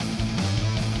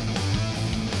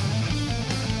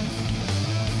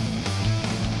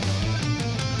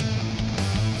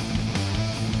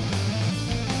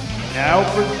now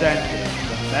presenting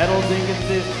the Metal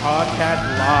Dinguses podcast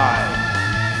live.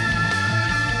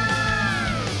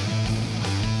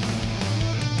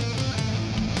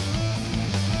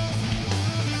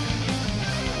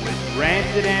 With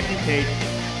Rancid Amputation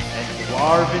and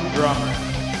Dwarven Drummer.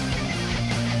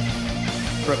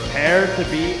 Prepare to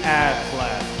be ass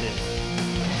blasted.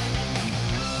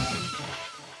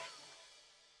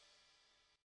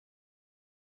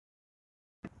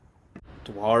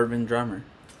 Dwarven Drummer.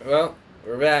 Well,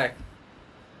 we're back.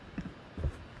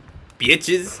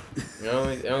 Bitches. It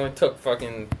only took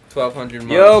fucking 1,200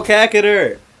 months. Yo,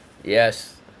 Cacketer.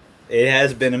 Yes. It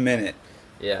has been a minute.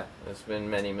 Yeah, it's been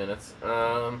many minutes.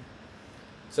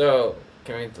 So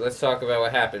let's talk about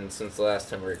what happened since the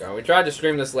last time we were gone. We tried to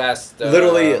stream this last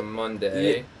Literally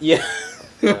Monday. Yeah.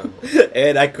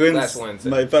 And I couldn't. Last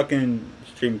Wednesday. My fucking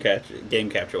game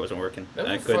capture wasn't working. That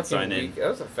was I a couldn't fucking sign in. week. That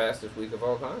was the fastest week of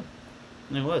all time.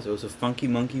 It was a funky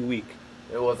monkey week.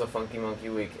 It was a funky monkey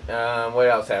week. What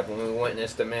else happened? We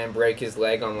witnessed a man break his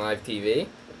leg on live TV.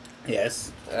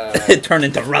 Yes. It turned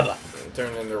into rubber.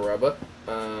 Turned into rubber.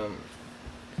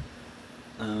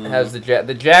 How's the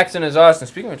Jackson is awesome.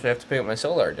 Speaking of which, I have to pick up my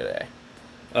Solar today.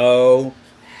 Oh,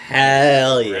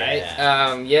 hell yeah!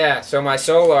 Right? Yeah. So my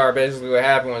Solar, basically, what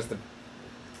happened was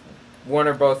one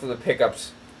or both of the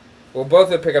pickups. Well,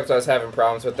 both of the pickups I was having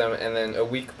problems with them, and then a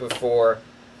week before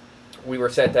we were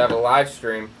set to have a live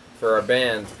stream for our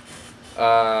band.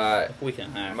 Week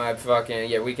and a half.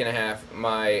 Week and a half.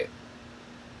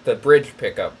 The bridge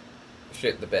pickup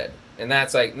shit the bed. And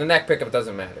that's like, the neck pickup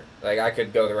doesn't matter. Like, I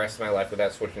could go the rest of my life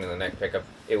without switching to the neck pickup.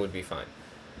 It would be fine.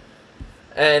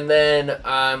 And then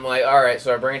I'm like, alright,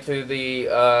 so I bring it to the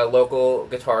local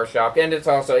guitar shop. And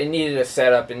it needed a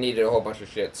setup, it needed a whole bunch of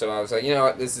shit. So I was like, you know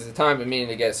what, this is the time of meeting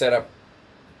to get set up.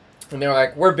 And they're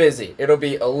like, we're busy. It'll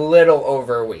be a little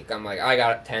over a week. I'm like, I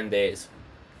got 10 days.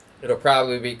 It'll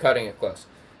probably be cutting it close.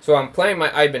 So I'm playing my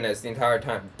Ibanez the entire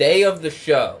time. Day of the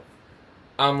show.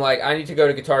 I'm like, I need to go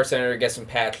to Guitar Center to get some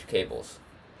patch cables.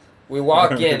 We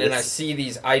walk in and I see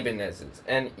these Ibanezes,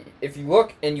 and if you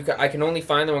look, and I can only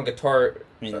find them on Guitar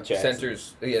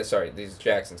Center's. Yeah, sorry, these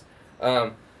Jacksons.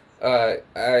 I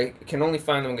can only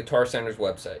find them on Guitar Center's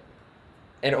website,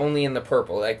 and only in the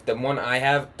purple. Like the one I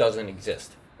have doesn't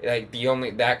exist. Like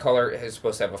that color is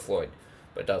supposed to have a Floyd,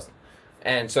 but doesn't.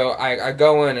 And so I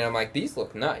go in and I'm like, these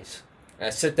look nice. And I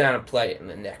sit down and play it, and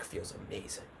the neck feels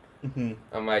amazing. Mm-hmm.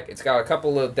 I'm like, it's got a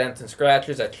couple little dents and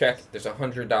scratches. I checked. There's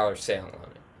 $100 sale on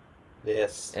it.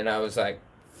 Yes. And I was like,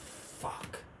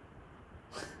 fuck.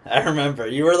 I remember.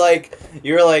 You were like,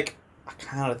 I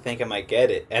kind of think I might get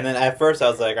it. And then at first I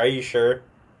was like, are you sure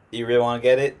you really want to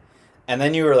get it? And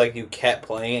then you were like, you kept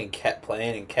playing and kept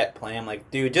playing and kept playing. I'm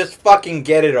like, dude, just fucking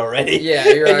get it already. Yeah,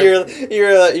 you're and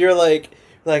you're like,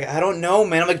 I don't know,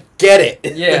 man. I'm like, get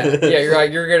it. Yeah, you're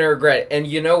like, you're going to regret it. And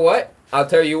you know what? I'll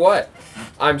tell you what.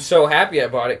 I'm so happy I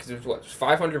bought it because it was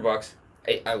 $500.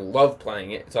 I love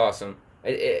playing it. It's awesome.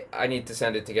 I need to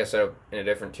send it to get set up in a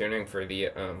different tuning for the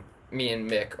me and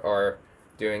Mick are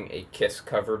doing a Kiss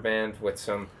cover band with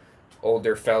some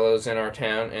older fellows in our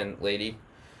town and lady.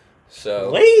 So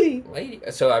lady.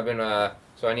 So I've been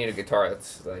so I need a guitar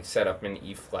that's like set up in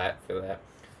E flat for that,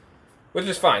 which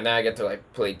is fine. Now I get to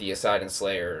like play Deicide and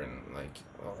Slayer and like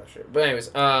all that shit. But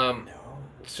anyways,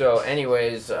 So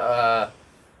anyways, I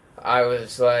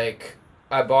was like,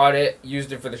 I bought it,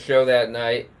 used it for the show that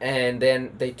night, and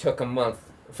then they took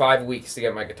 5 weeks to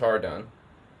get my guitar done.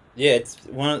 Yeah,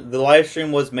 the live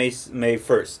stream was May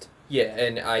 1st. Yeah,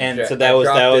 and so that was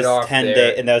 10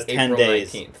 days, and that was 10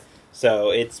 days. 19th.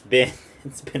 So it's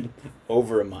been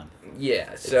over a month.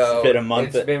 Yeah, so it's been a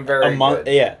month. It's been very good.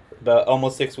 Yeah, but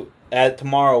almost 6 weeks.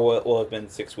 Tomorrow will have been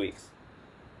 6 weeks.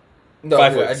 No,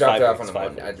 5 weeks. I dropped it off on a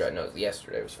 5 Monday.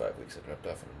 Yesterday was 5 weeks. I dropped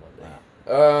off on a Monday. Wow.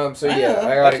 So yeah,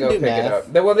 I gotta go pick it up.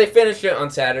 Well, they finished it on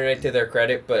Saturday to their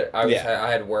credit, but I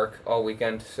had work all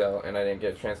weekend, and I didn't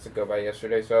get a chance to go by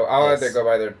yesterday. So I'll either go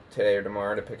by there today or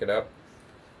tomorrow to pick it up.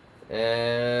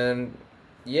 And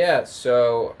yeah,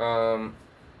 so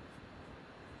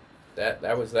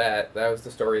that was that. That was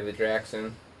the story of the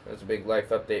Jackson. That was a big life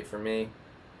update for me.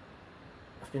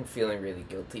 I've been feeling really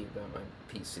guilty about my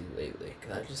PC lately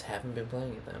because I just haven't been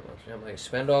playing it that much. I'm like,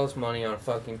 spend all this money on a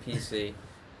fucking PC.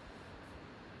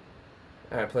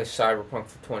 I play Cyberpunk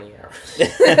for 20 hours. You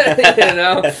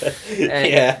know? And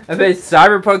yeah. I play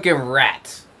Cyberpunk and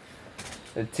Rats.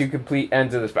 The two complete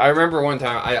ends of this. I remember one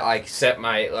time I set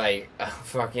my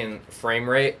fucking frame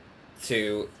rate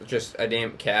to I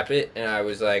didn't cap it, and I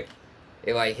was like,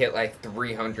 it hit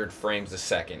 300 frames a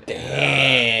second.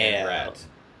 Damn. In Rats.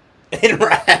 In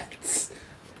Rats.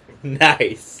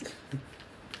 Nice.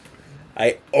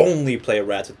 I only play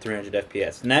rats with 300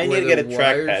 FPS. Now you need to get a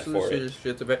trackpad for it.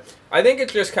 Shit the bed. I think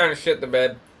it's just kind of shit the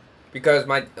bed because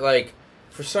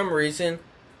for some reason,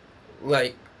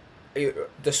 the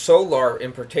solar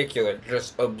in particular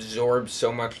just absorbs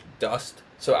so much dust.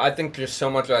 So I think there's so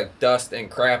much dust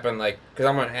and crap and because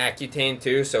I'm on Accutane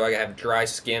too, so I have dry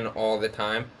skin all the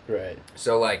time. Right.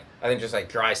 So I think just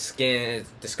dry skin is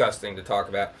disgusting to talk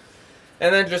about.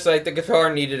 And then just the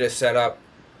guitar needed a setup.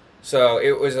 So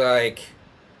it was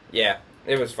yeah,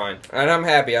 it was fine. And I'm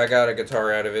happy I got a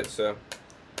guitar out of it, so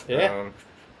yeah.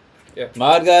 Yeah.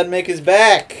 Mod God Mick is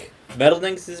back. Metal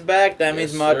Dingus is back. That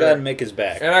means Mod God Mick is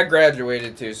back. And I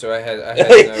graduated too, so I had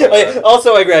no,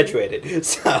 also, I graduated.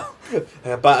 So,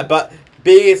 but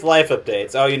biggest life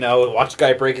updates. Oh, watched a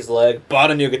guy break his leg. Bought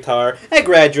a new guitar. I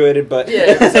graduated, but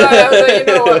yeah. So I was like, you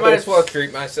know what? Might as well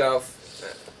treat myself.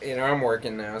 I'm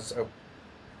working now, so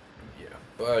yeah.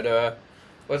 But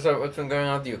what's up? What's been going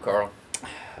on with you, Carl?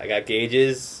 I got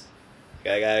gauges.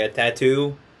 I got a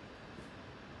tattoo.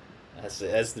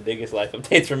 That's the biggest life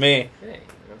updates for me. Hey,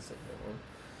 that's a good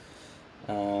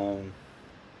one.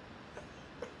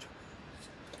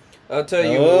 I'll tell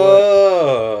you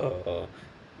what.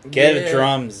 Get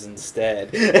drums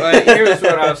instead. But here's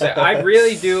what I'll say. I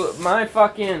really do.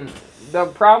 The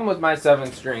problem with my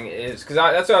 7th string is because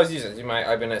that's what I was using.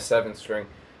 I've been a 7th string.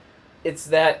 It's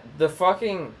that the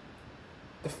fretboard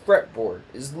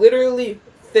is literally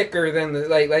thicker than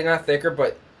the not thicker,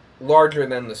 but larger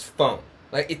than this phone.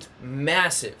 It's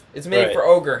massive. It's made for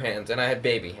ogre hands, and I had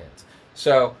baby hands.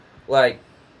 So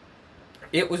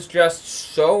it was just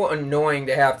so annoying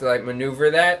to have to maneuver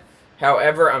that.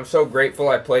 However, I'm so grateful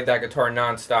I played that guitar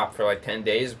nonstop for 10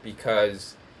 days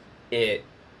because it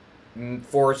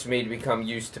forced me to become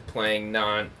used to playing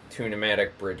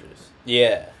non-tunematic bridges.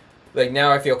 Yeah.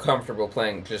 Now I feel comfortable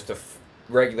playing just a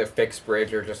regular fixed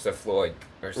bridge or just a Floyd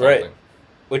or something. Right.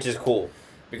 Which is cool.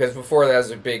 Because before that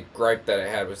was a big gripe that I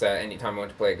had was that anytime I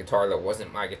went to play a guitar that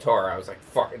wasn't my guitar, I was like,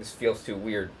 fuck, this feels too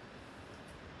weird.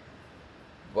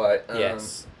 But,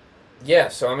 yes. Yeah,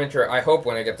 so I'm I hope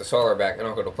when I get the Solar back, I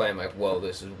don't go to play, I'm like, whoa,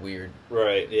 this is weird.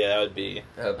 Right, yeah, that would be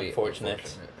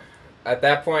unfortunate. At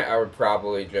that point, I would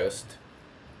probably just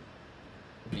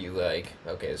be like,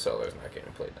 okay, the Solar's not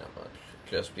getting played that much.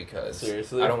 Just because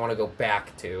Seriously? I don't want to go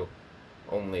back to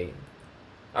only...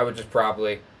 I would just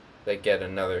probably... get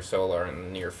another Solar in the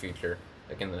near future,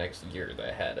 in the next year that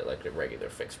I had it, a regular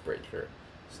fixed bridge or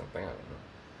something, I don't know.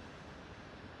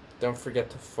 Don't forget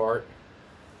to fart.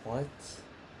 What?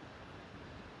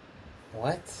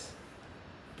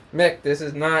 Mick, this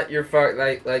is not your fart,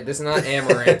 this is not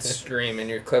Amaranth's stream and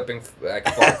you're clipping,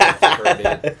 farts.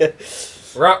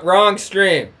 Wrong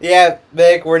stream. Yeah,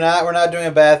 Mick, we're not doing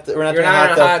a bath, we're not You're doing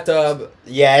not a hot tub.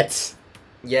 Yet.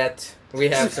 We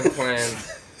have some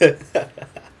plans.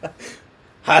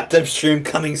 Hot tub stream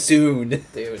coming soon.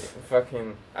 Dude,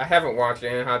 I haven't watched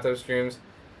any hot tub streams,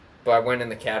 but I went in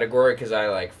the category because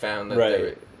I found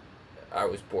that I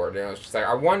was bored and I was just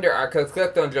I wonder. I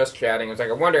clicked on just chatting. I was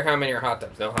I wonder how many are hot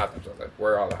tubs. No hot tubs. I was like,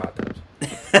 where are all the hot tubs?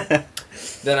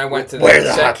 Then I went to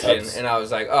the section and I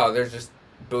was like, oh, there's just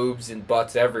boobs and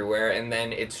butts everywhere. And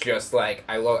then it's just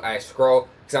I scroll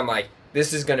because I'm like,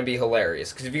 this is gonna be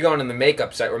hilarious. Because if you go into the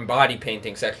makeup section or body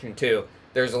painting section too,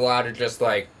 there's a lot of just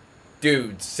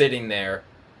dudes sitting there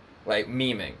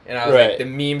memeing. And I was like, the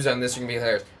memes on this are gonna be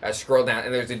hilarious. I scroll down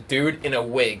and there's a dude in a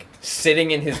wig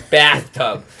sitting in his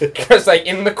bathtub just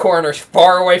in the corner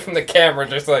far away from the camera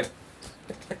just and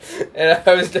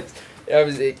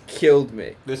it killed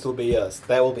me. This will be us.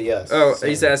 That will be us. Oh,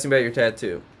 he's asking about your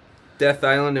tattoo. Death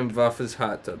Island and Vuffa's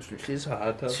hot tub. She's a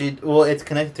hot tub. It's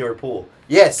connected to her pool.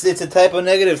 Yes, it's a typo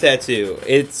negative tattoo.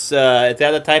 It's got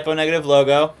a typo negative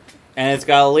logo. And it's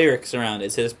got lyrics around it.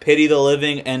 It says, "Pity the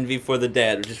living, envy for the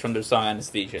dead," which is from their song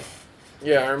Anesthesia.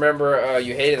 Yeah, I remember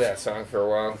you hated that song for a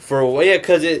while.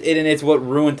 Because it's what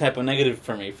ruined typo negative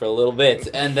for me for a little bit.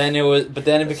 And then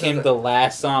it became the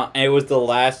last song. And it was the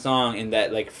last song in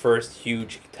that first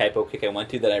huge typo kick I went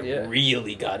to that I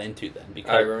really got into then.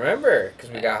 Because I remember,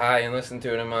 because we got high and listened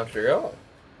to it in Montreal.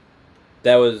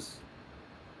 That was...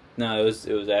 No, it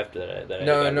was after that.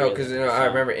 No, because I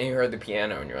remember and you heard the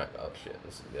piano and you're like, oh shit,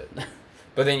 this is good.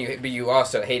 But then you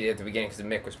also hated it at the beginning because the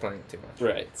Mick was playing too much.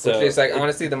 Right. So which is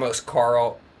honestly the most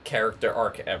Carl character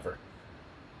arc ever.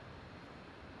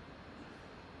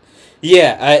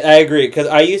 Yeah, I agree because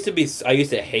I used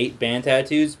to hate band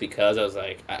tattoos because I was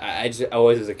I just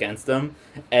always was against them,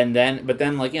 but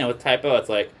then with typo it's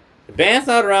the band's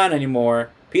not around anymore.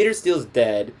 Peter Steele's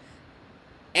dead.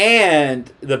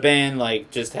 And the band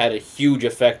just had a huge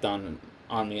effect on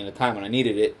me in a time when I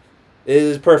needed it. It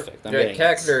is perfect.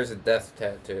 Cactor is a death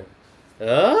tattoo.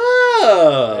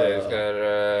 Oh. It's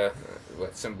got,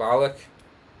 what, Symbolic? Is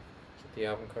it the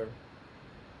album cover?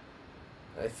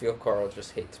 I feel Carl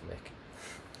just hates Mick.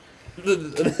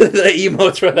 The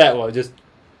emotes for that one, just...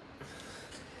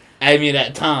 I mean,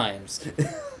 at times.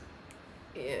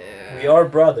 Yeah. We are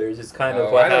brothers, it's kind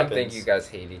of what I don't happens. think you guys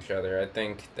hate each other. I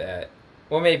think that...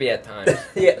 Well, maybe at times.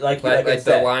 Yeah, like I the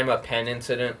said. Lima pen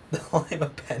incident. The Lima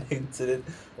pen incident.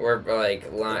 Or,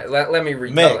 like, let me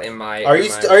retell Mick, in my... Are in you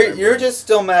my you're just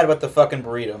still mad about the fucking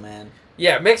burrito, man.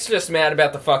 Yeah, Mick's just mad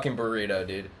about the fucking burrito,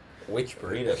 dude. Which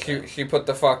burrito? She put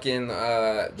the fucking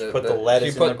She put the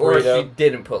lettuce in the or burrito? she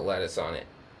didn't put lettuce on it.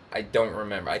 I don't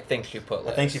remember. I think she put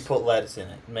lettuce. I think she put lettuce in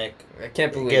it, Mick. I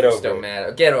can't believe Get you're over still it.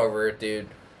 mad. Get over it, dude.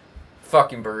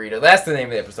 Fucking burrito. That's the name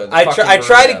of the episode. I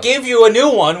tried to give you a new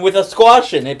one with a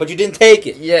squash in it, but you didn't take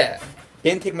it. Yeah.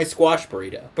 Didn't take my squash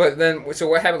burrito. But then, so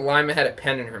what happened? Lima had a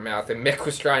pen in her mouth, and Mick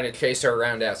was trying to chase her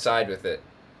around outside with it.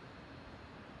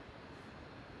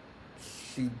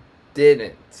 She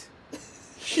didn't.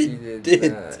 She did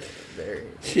didn't. not. There.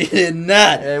 She did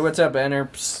not. Hey, what's up,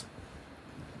 Enerps?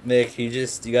 Mick,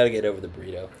 you gotta get over the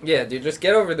burrito. Yeah, dude, just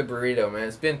get over the burrito, man.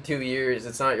 It's been 2 years.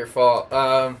 It's not your fault.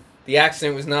 The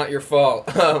accident was not your fault.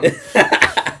 It's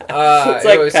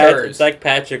It was hers. It's like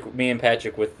Patrick, me and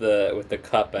Patrick with the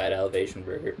cup at Elevation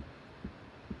Burger.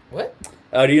 What?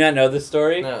 Oh, do you not know this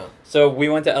story? No. So we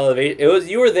went to Elevation.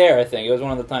 You were there, I think. It was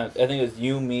one of the times. I think it was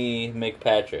you, me, Mick,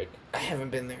 Patrick. I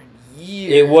haven't been there in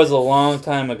years. It was a long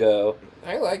time ago.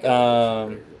 I like it.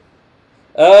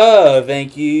 Oh,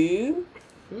 thank you.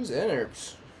 Who's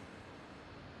Enerps?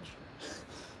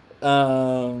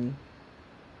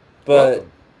 But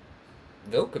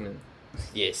Vilkeman.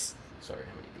 yes. Sorry,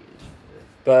 how many D's?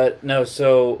 But no,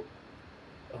 so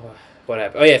what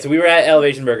happened? Oh yeah, so we were at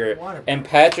Elevation Burger, and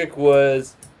Patrick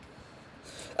was.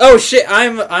 Oh shit!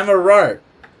 I'm a Rart.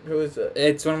 Who is that?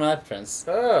 It's one of my friends.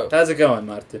 Oh. How's it going,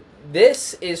 Marta?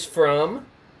 This is from.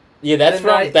 Yeah, that's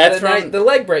from the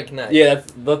leg break night. Yeah,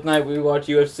 that's the night we watched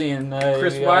UFC and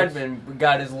Chris Weidman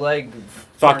got his leg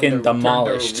fucking turned to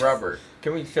demolished. rubber.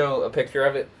 Can we show a picture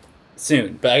of it?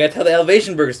 Soon, but I gotta tell the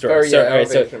Elevation Burger story. Oh, yeah, so, alright,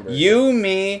 Elevation Burger. You,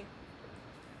 me.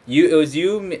 It was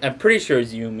you, me. I'm pretty sure it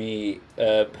was you, me,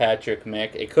 Patrick,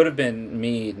 Mick. It could have been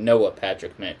me, Noah,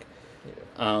 Patrick, Mick.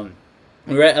 Yeah.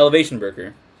 We were at Elevation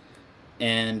Burger,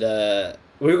 and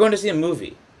we were going to see a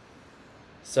movie.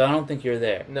 So I don't think you're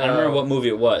there. No. I don't remember what movie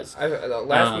it was. The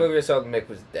last movie I saw, Mick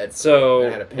was dead.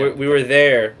 So we were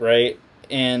there, right?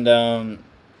 And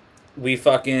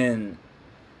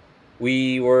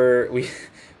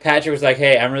Patrick was like,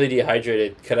 "Hey, I'm really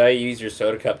dehydrated. Could I use your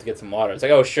soda cup to get some water?" It's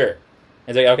like, "Oh, sure."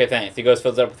 He's like, "Okay, thanks." He goes,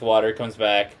 fills it up with water, comes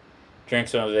back,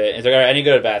 drinks some of it. He's like, "All right, I need to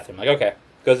go to the bathroom." I'm like, "Okay."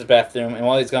 Goes to the bathroom, and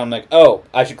while he's gone, I'm like, "Oh,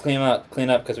 I should clean up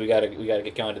because we gotta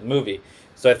get going to the movie."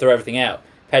 So I throw everything out.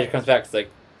 Patrick comes back. It's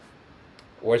like,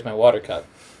 "Where's my water cup?"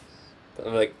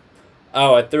 I'm like,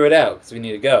 "Oh, I threw it out because we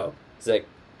need to go." He's like,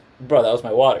 "Bro, that was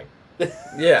my water."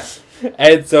 Yeah.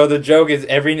 And so the joke is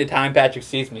every time Patrick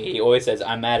sees me, he always says,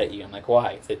 "I'm mad at you." I'm like,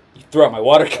 "Why?" He said, "You threw out my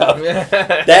water cup."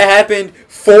 That happened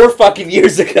 4 fucking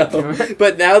years ago.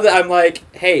 But now that I'm like,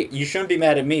 hey, you shouldn't be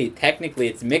mad at me. Technically,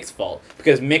 it's Mick's fault.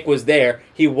 Because Mick was there.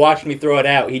 He watched me throw it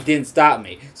out. He didn't stop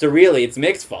me. So really, it's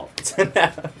Mick's fault. So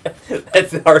now,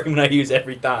 that's the argument I use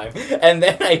every time. And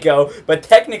then I go, but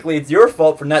technically, it's your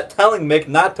fault for not telling Mick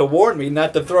not to warn me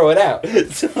not to throw it out.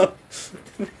 So,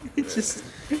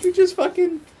 you're just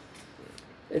fucking...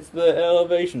 It's the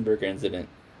Elevation Burger incident.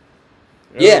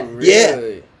 Oh, Yeah,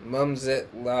 really? Mum's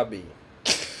at lobby.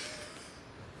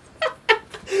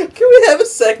 Can we have a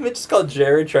segment just called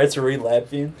Jared Tries to Read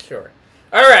Latvian? Sure.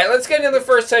 All right, let's get into the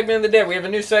first segment of the day. We have a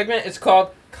new segment. It's called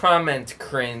Comment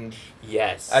Cringe.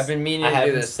 Yes. I've been meaning to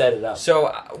do this. Set it up.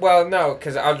 So, well, no,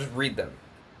 because I'll just read them.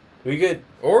 We could.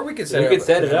 Or we could set it up. We could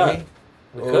set it up.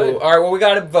 We could. All right, well, we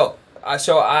got to vote.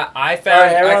 So I found... All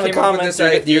right, everyone in I the came up with comments,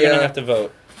 this idea you're going to have to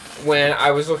vote. when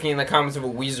I was looking in the comments of a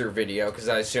Weezer video, because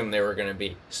I assumed they were going to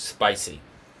be spicy.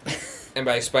 And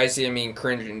by spicy, I mean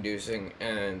cringe-inducing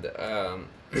and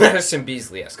Madison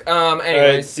Beasley-esque.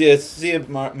 Anyways. All right, see you,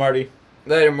 Marty.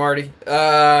 Later, Marty.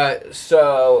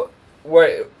 So,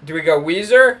 what do we go?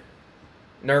 Weezer,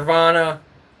 Nirvana,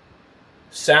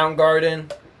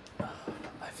 Soundgarden,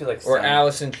 I feel like or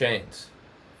Alice in Chains?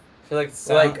 I feel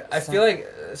like I feel like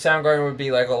Soundgarden would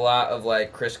be like a lot of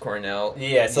like Chris Cornell.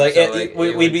 Yeah, so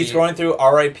we'd be scrolling through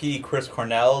R.I.P. Chris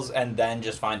Cornell's and then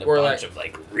just find a bunch of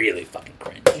like really fucking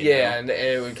cringe. You know? And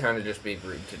it would kind of just be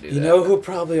rude to do that. You know who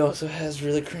probably also has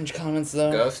really cringe comments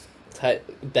though? Ghost.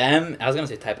 Them? I was gonna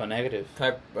say typo negative.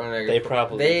 They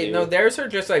probably do. No, theirs are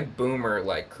just like boomer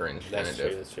like cringe. That's kind true.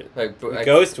 of. That's true. Like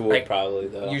Ghost would like, probably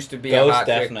though. Used to be Ghost a hot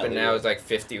chick, definitely but now would. it's like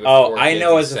 50 with Oh, 4 I kids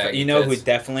know. and As saggy you know who tits.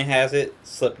 definitely has it?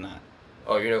 Slipknot.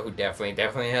 Oh, you know who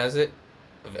definitely has it?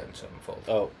 Avenged Sevenfold.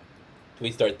 Oh, do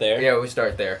we start there? Yeah, we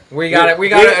start there. We gotta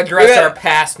address our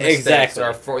past mistakes,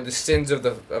 exactly. for the sins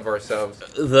of ourselves.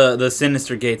 The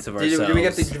sinister gates of ourselves. Did we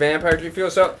get the vampire refuel?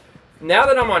 So now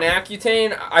that I'm on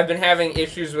Accutane, I've been having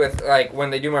issues with like when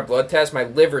they do my blood test, my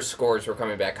liver scores were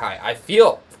coming back high. I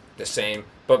feel the same,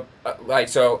 but I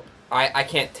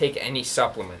can't take any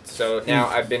supplements. So now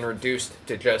I've been reduced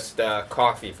to just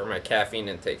coffee for my caffeine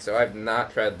intake. So I've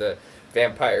not tried the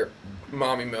vampire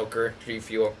mommy milker G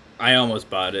Fuel. I almost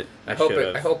bought it. I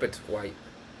hope it's white.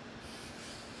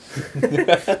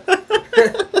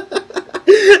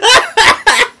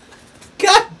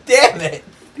 God damn it!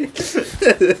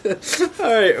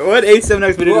 Alright, what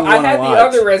A7X video do you Well, I want to had watch? the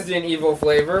other Resident Evil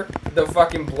flavor, the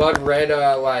fucking blood red,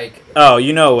 like... Oh,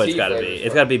 you know what it's tea gotta be. flavors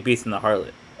It's gotta be Beast and the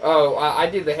Harlot. Oh, I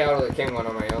did the Hail to the King one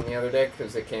on my own the other day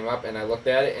because it came up and I looked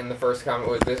at it and the first comment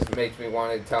was, this makes me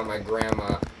want to tell my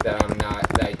grandma that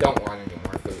I don't want any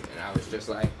more food. And I was just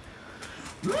like...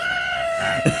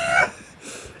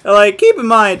 Like, keep in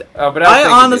mind, Oh, but I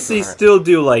honestly still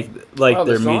do like Oh,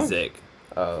 the their song? music.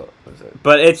 Oh, was it?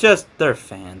 But it's just, they're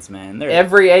fans, man. They're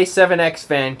Every A7X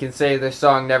fan can say this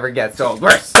song never gets old.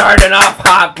 We're starting off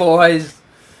hot, boys!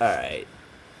 Alright.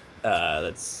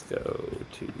 Let's go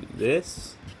to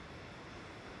this.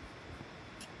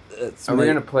 Are we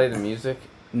gonna play the music?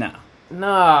 No.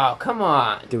 No, come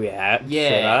on. Do we have? Should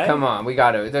Yeah, I? come on. We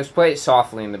gotta. Just play it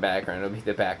softly in the background. It'll be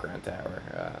the background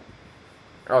tower.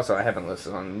 Also, I haven't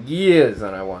listened on years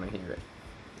and I want to hear it.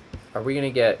 Are we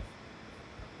gonna get...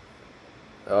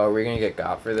 Oh, are we gonna get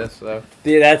got for this, though?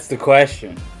 Yeah, that's the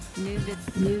question.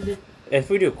 Move it. If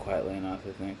we do it quietly enough,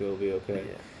 I think it will be okay.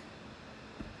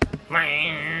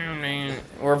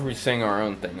 Or if we sing our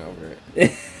own thing over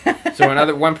it.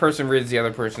 So one person reads, the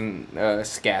other person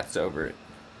scats over it.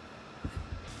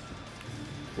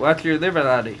 Watch your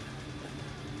liberty.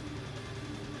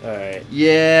 Alright.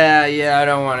 Yeah, I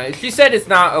don't want to. She said it's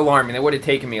not alarming. They would have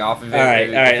taken me off of it. Alright,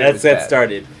 let's get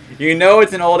started. You know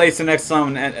it's an old A7X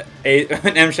song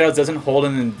when M Shadows doesn't hold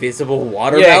an invisible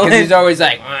watermelon? Yeah, because he's always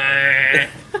like...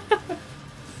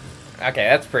 Okay,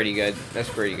 that's pretty good.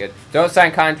 Don't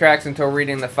sign contracts until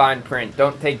reading the fine print.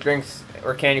 Don't take drinks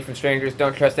or candy from strangers.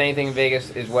 Don't trust anything in Vegas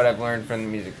is what I've learned from the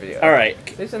music video. Alright.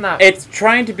 This is not... It's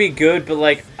trying to be good, but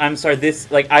like, I'm sorry,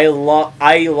 this, like, I love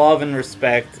and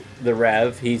respect the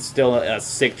Rev. He's still a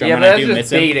sick drummer, and I do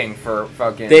miss him. baiting for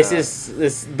fucking...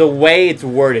 This the way it's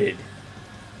worded.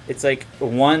 It's like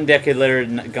 1 decade later,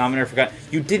 Governor forgot.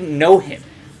 You didn't know him.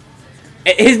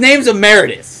 His name's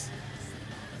Emeritus.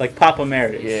 Like Papa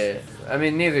Emeritus. Yeah. I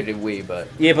mean, neither did we, but...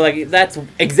 Yeah, but like, that's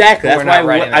exactly. That's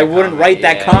why I wouldn't write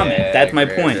that comment. That's my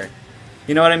point.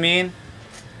 You know what I mean?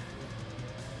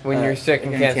 When you're sick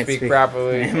and can't speak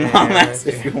properly. Mom asks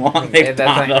if you want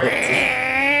McDonald's.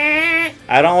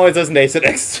 I don't always listen to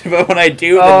A6X, but when I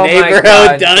do, the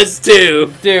neighborhood does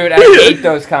too. Dude, I hate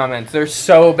those comments. They're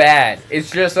so bad. It's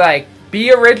just like,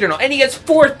 be original. And he gets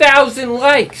 4,000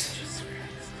 likes.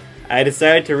 I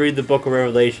decided to read the Book of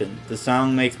Revelation. The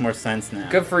song makes more sense now.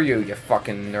 Good for you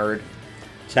fucking nerd.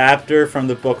 Chapter from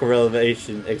the Book of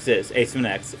Revelation exists.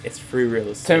 A7X. It's free real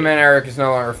estate. Tim and Eric is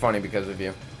no longer funny because of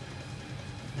you.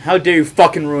 How dare you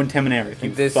fucking ruin Tim and Eric,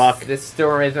 you fuck. This still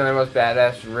remains one of the most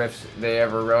badass riffs they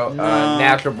ever wrote. No.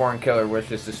 Natural Born Killer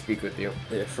wishes to speak with you.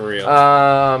 Yeah, for real.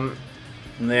 Um,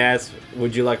 And they ask,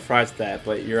 would you like fries to that?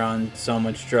 But you're on so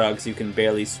much drugs you can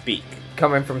barely speak.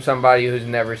 Coming from somebody who's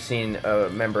never seen a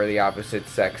member of the opposite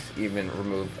sex even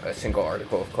remove a single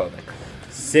article of clothing.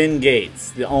 Sin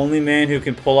Gates, the only man who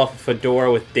can pull off a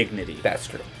fedora with dignity. That's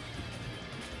true.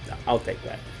 I'll take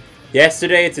that.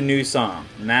 Yesterday it's a new song.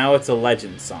 Now it's a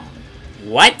legend song.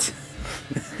 What?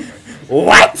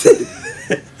 What?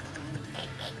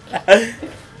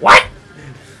 What?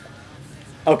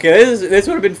 Okay, this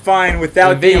would have been fine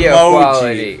without the video emoji.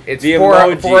 quality. It's the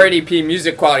 480p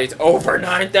music quality. It's over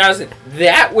 9,000.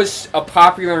 That was a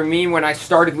popular meme when I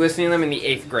started listening to them in the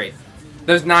 8th grade.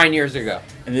 That was 9 years ago.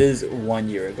 And it is 1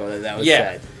 year ago that was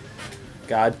Yeah. said.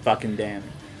 God fucking damn.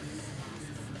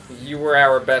 You were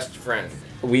our best friend.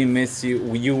 We miss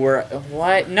you. You were...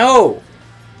 What? No!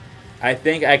 I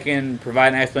think I can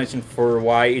provide an explanation for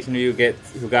why each of you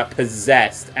who got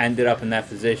possessed ended up in that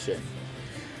position.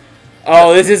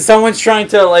 Oh, this is someone's trying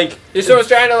to, like... Someone's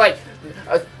trying to, like...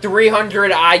 a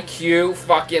 300 IQ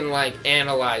fucking like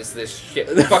analyze this shit.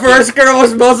 The Fucking first girl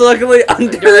was most likely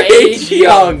underage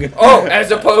young. Oh,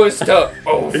 as opposed to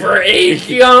overage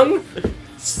young.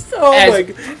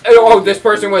 Oh This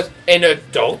person was an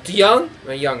adult young?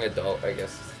 A young adult, I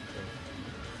guess.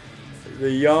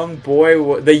 The young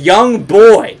boy. The young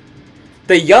boy.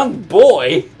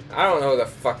 I don't know the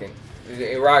fucking...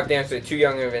 A rock dancer too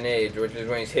young of an age, which is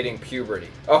when he's hitting puberty.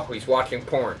 Oh, he's watching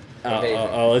porn.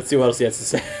 Let's see what else he has to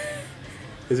say.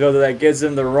 Is whether that gives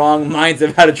him the wrong mindset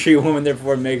of how to treat women,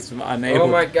 therefore makes him unable. Oh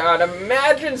my god,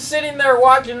 imagine sitting there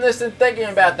watching this and thinking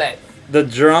about that. The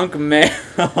drunk male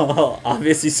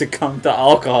obviously succumbed to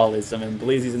alcoholism and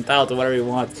believes he's entitled to whatever he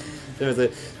wants.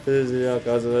 The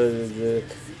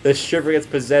stripper gets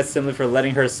possessed simply for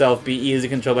letting herself be easily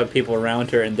controlled by people around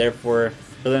her, and therefore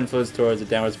her influence towards a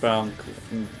downward spiral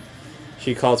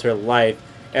she calls her life.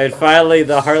 And finally,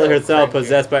 the harlot herself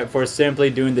possessed for simply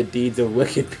doing the deeds of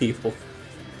wicked people.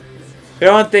 If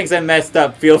anyone thinks I messed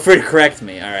up, feel free to correct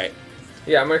me. All right.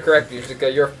 Yeah, I'm gonna correct you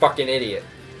because you're a fucking idiot.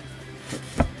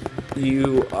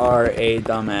 You are a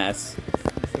dumbass.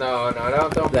 No,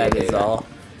 don't be a That is hater. all.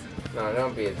 No,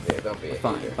 don't be a hater. Don't be a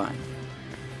Fine, hater. fine.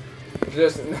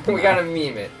 Just, we gotta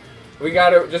meme it. We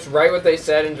gotta just write what they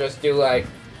said and just do like,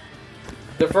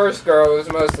 the first girl was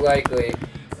most likely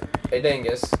a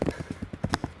dingus.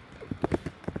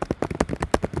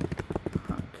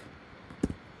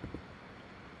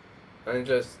 And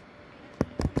just...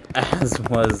 As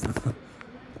was the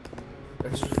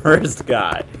first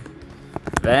guy.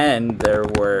 Then there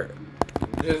were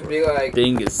just be like...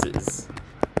 dinguses.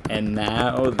 And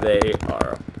now they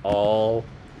are all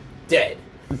dead.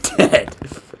 dead.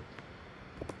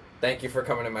 Thank you for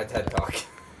coming to my TED Talk.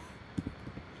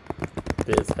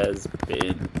 This has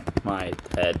been my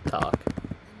TED Talk.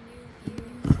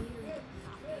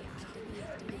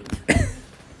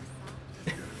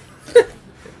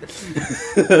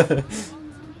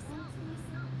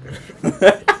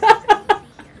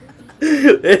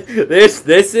 This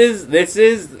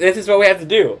is what we have to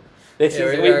do. Can we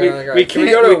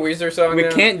go to a Weezer song We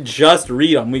now? can't just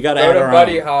read them. We gotta Go add to our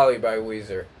Buddy own. Holly by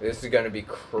Weezer. This is gonna be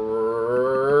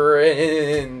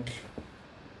cringe.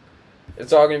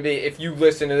 It's all gonna be, if you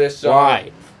listen to this song.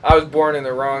 Why? I was born in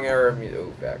the wrong era of music.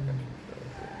 Oh, back then.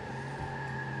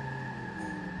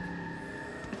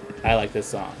 I like this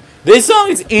song. This song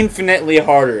is infinitely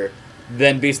harder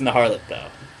than Beast and the Harlot, though.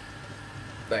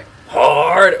 Like,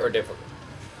 hard or difficult?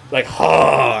 Like,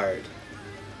 hard.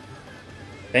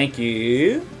 Thank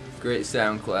you. Great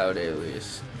SoundCloud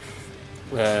alias.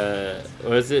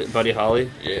 What is it? Buddy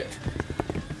Holly? Yeah.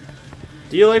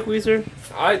 Do you like Weezer?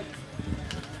 I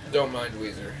don't mind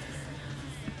Weezer.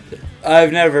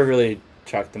 I've never really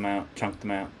chunked them out.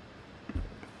 Alright.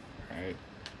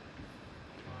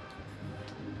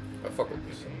 I fuck with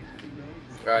this song.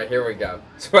 Alright, here we go.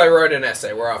 So I wrote an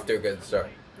essay. We're off to a good start.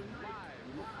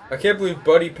 I can't believe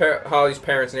Buddy Holly's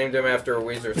parents named him after a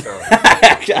Weezer song.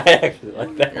 I actually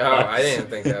like that No, one. I didn't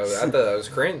think that was... I thought that was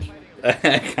cringe. I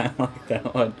kind of like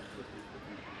that one.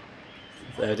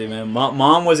 So, dude, man,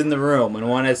 Mom was in the room, and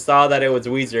when I saw that it was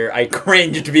Weezer, I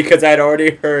cringed because I'd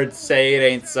already heard "Say It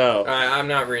Ain't So." I'm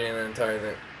not reading the entire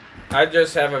thing. I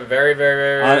just have a very,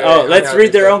 very, Let's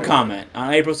read their own comment.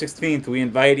 On April 16th, we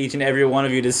invite each and every one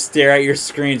of you to stare at your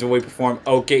screens while we perform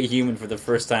 "OK Human" for the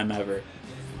first time ever.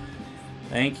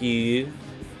 Thank you.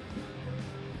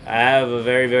 I have a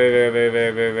very,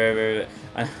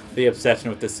 the obsession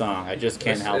with this song. I just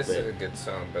can't help This is a it. good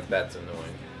song, but that's annoying.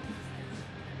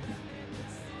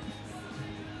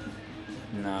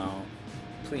 No.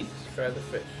 Please, try the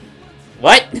fish.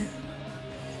 What?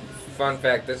 Fun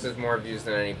fact, this is more views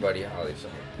than any Buddy Holly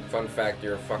song. Fun fact,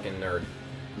 you're a fucking nerd.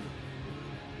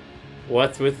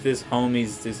 What's with this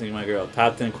homies dissing my girl?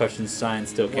 Top 10 questions science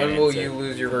still can't When will answer. you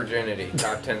lose your virginity?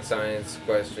 Top 10 science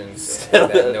questions Still-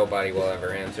 that nobody will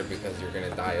ever answer because you're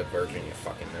gonna die a virgin, you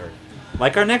fucking nerd.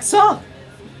 Like our next song.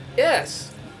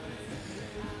 Yes!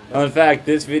 Fun fact,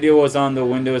 this video was on the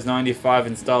Windows 95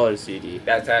 installer CD.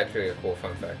 That's actually a cool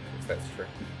fun fact, if that's true.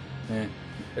 Yeah.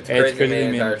 It's It's crazy crazy the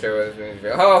to me. entire show was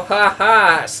oh, ha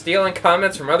ha! Stealing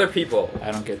comments from other people.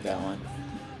 I don't get that one.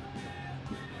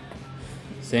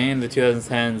 Saying in the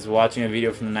 2010s, watching a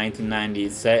video from the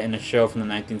 1990s, set in a show from the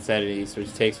 1970s,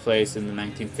 which takes place in the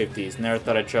 1950s. Never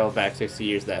thought I'd travel back 60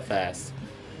 years that fast.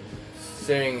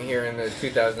 Sitting here in the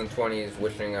 2020s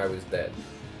wishing I was dead.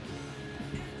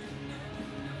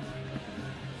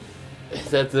 Is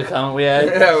that the comment we had?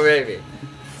 No, maybe.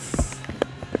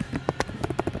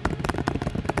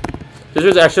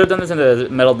 I should have done this in the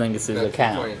Metal Dinguses That's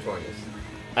account. 2020s.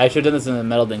 I should have done this in the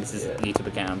Metal Dinguses Yeah. YouTube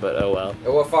account, but oh well. It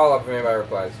will follow up if anybody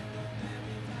replies.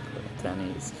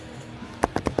 Denny's.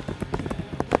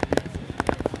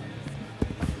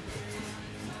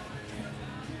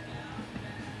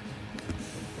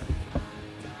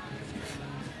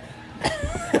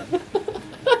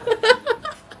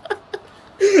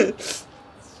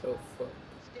 So fun.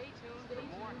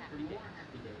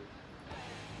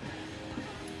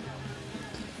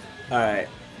 Alright.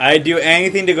 I'd do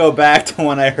anything to go back to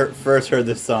when I first heard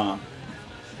this song.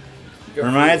 Good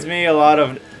Reminds for you. me a lot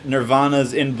of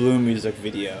Nirvana's In Bloom music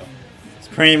video. It's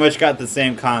pretty much got the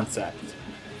same concept.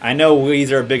 I know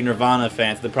Weezer are big Nirvana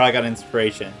fans, so they probably got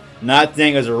inspiration. Not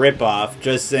saying it was a ripoff,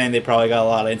 just saying they probably got a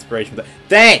lot of inspiration with it.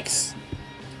 Thanks!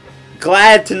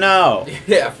 Glad to know.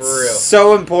 Yeah, for real.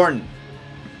 So important.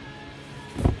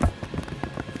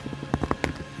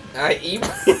 I eat.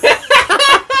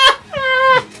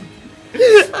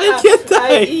 I get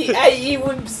that. I eat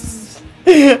with.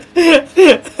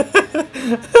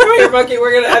 Come here, monkey.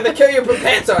 We're gonna have to kill you and put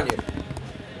pants on you.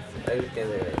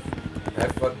 I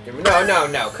fucking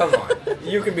no. Come on.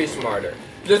 You can be smarter.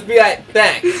 Just be like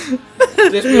thanks.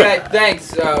 Just be like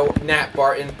thanks, Nat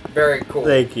Barton. Very cool.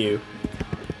 Thank you.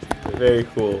 Very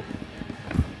cool.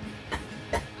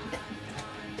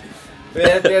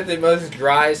 Man, that's the most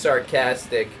dry,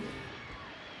 sarcastic.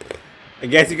 I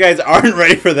guess you guys aren't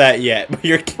ready for that yet, but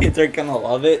your kids are gonna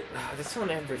love it. Oh, that's on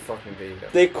every fucking video.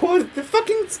 They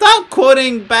fucking stop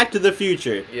quoting Back to the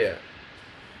Future. Yeah.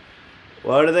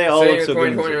 Why do they all look so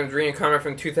good? 2020 was reading a comment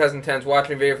from 2010s,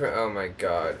 watching a video from. Oh my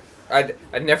god. I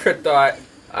never thought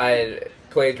I'd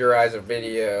plagiarize a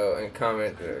video and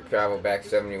comment travel back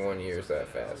 71 years that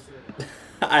fast.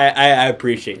 I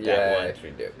appreciate that Yeah, one. I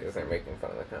actually do, because they're making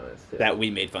fun of the comments. Too. That we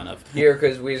made fun of. Here,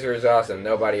 because Weezer is awesome.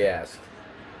 Nobody asked.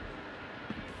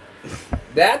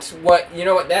 That's what, you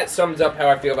know what, that sums up how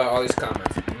I feel about all these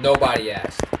comments. Nobody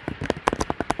asked.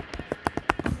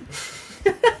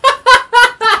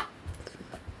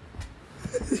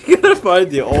 You gotta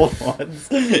find the old ones,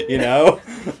 you know?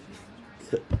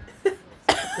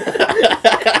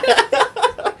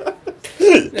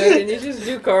 Now, can you just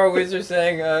do Carl Weezer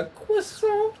saying,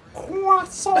 croissant?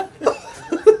 Croissant.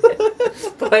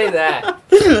 Play that.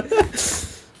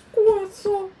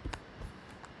 Croissant.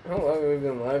 How long have we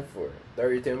been live for?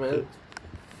 32 minutes?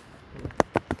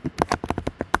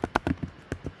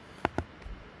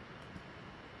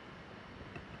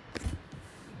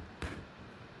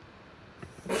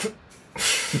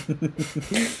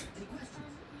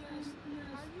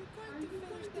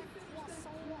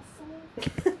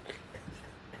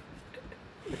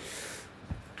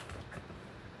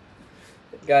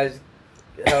 Guys,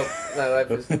 help. My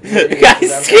life is...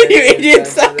 Guys, can you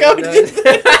idiots stop coming to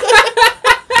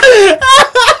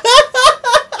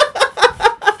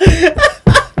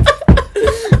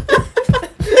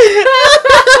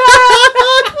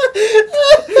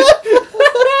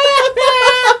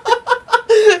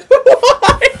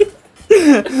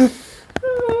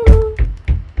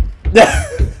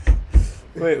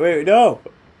Wait, no.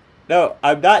 No,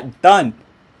 I'm not done.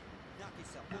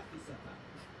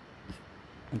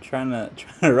 I'm trying to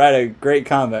write a great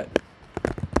comment.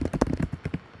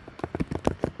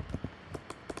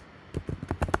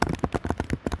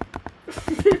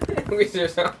 Weezer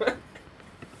song.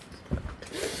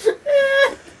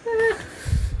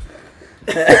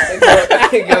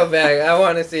 Go back. I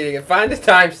want to see it again. Find the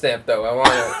timestamp, though. I want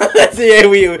to... Yeah,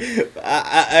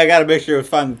 I gotta make sure we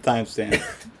find the timestamp.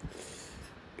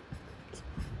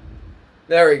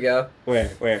 There we go. Where?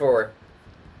 4.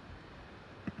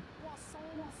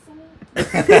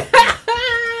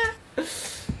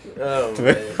 Oh,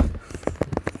 man.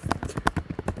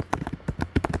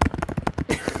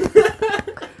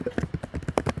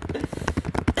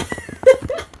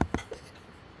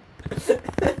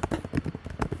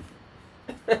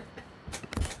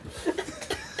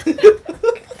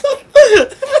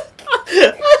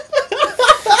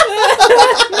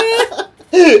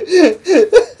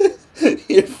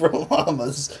 You're from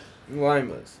llamas.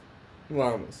 Llamas.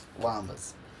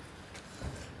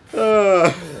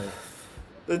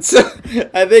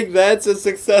 I think that's a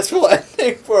successful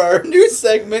ending for our new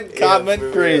segment, Comment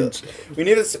for Cringe. We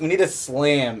need a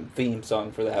slam theme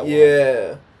song for that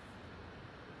Yeah.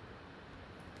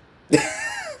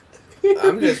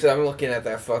 I'm looking at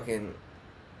that fucking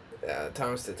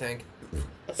Thomas the Tank. one.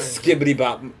 Skibbity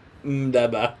bop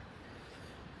daba.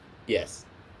 Yes.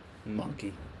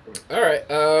 Monkey. Alright,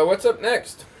 what's up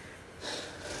next?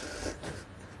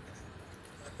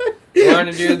 You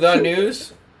want to do the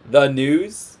news? The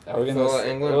news? Are we Full of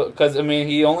England? Because, I mean,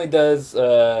 he only does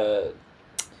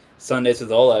Sundays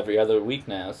with Ola every other week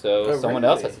now, so Oh, someone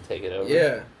really? else has to take it over.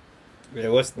 Yeah. Yeah,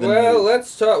 what's the Well, news?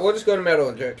 let's talk. We'll just go to metal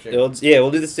injection. We'll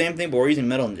do the same thing, but we're using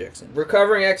metal injection.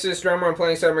 Recovering Exodus drummer and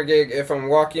playing summer gig. If I'm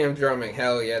walking, I'm drumming.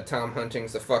 Hell yeah, Tom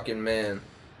Hunting's the fucking man.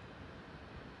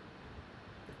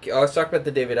 Oh, let's talk about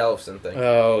the David Ellison thing.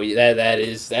 Oh,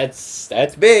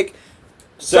 that's big.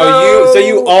 So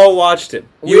you all watched it.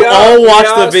 You all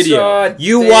watched the video.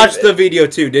 You watched the video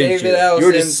too, didn't you? Ellison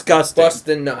You're disgusting.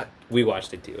 Busting nut. We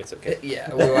watched it too. It's okay.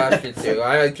 Yeah, we watched it too.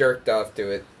 I jerked off to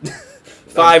it.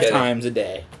 5 times a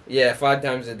day. Yeah, 5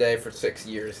 times a day for 6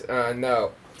 years.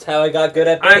 No. That's how I got good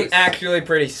at bass. I'm actually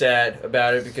pretty sad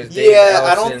about it because David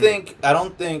Ellison... I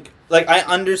don't think like I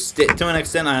understand to an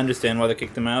extent. I understand why they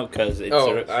kicked him out because it's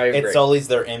I agree. it's always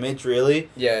their image, really.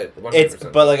 Yeah,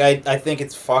 100%. But like I think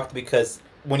it's fucked because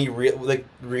when you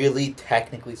really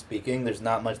technically speaking, there's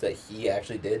not much that he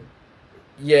actually did.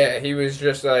 Yeah, he was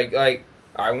just like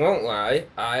I won't lie.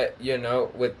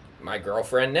 With my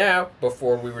girlfriend now,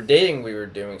 before we were dating, we were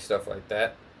doing stuff like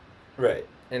that. Right.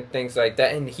 And things like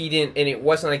that. And he didn't, and it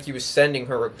wasn't like he was sending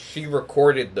her, she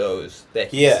recorded those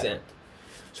that he sent.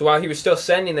 So while he was still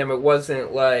sending them, it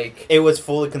wasn't like... It was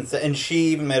fully consent, and she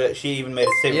even made a statement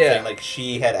saying, like,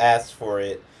 she had asked for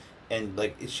it, and,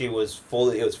 like, it was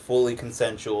fully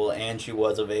consensual, and she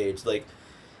was of age, like...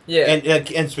 Yeah.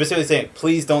 And specifically saying,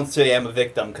 please don't say I'm a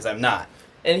victim, because I'm not.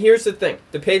 And here's the thing.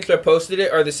 The page that posted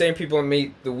it are the same people who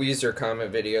made the Weezer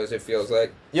comment videos, it feels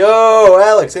like. Yo,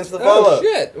 Alex, thanks for the follow. Oh,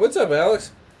 shit. What's up,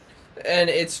 Alex? And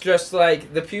it's just,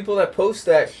 like, the people that post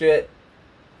that shit,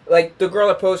 like, the girl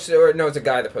that posted, or, no, it's a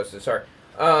guy that posted it, sorry.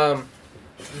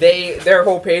 Their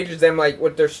whole page is them, like,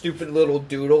 with their stupid little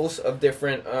doodles of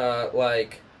different,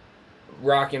 like,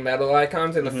 rock and metal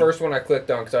icons. And the first one I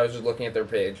clicked on because I was just looking at their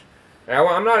page. And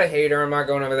I'm not a hater. I'm not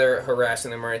going over there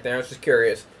harassing them or anything. I was just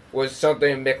curious. Was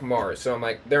something Mick Mars. So I'm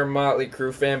like, they're a Motley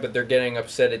Crue fan, but they're getting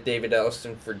upset at David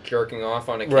Ellison for jerking off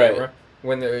on a camera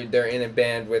when they're in a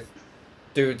band with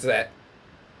dudes that,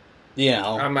 you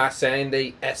know, I'm not saying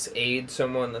they S.A.'d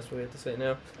someone, that's what we have to say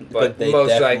now, but they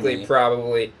most likely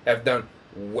probably have done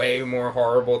way more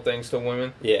horrible things to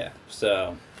women. Yeah,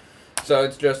 so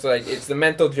it's just like, it's the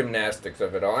mental gymnastics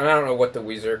of it all. And I don't know what the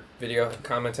Weezer video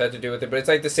comments had to do with it, but it's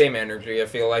like the same energy. I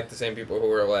feel like the same people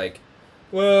who are like,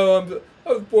 well,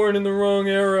 I was born in the wrong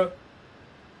era.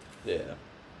 Yeah.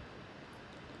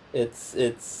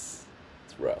 It's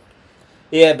rough.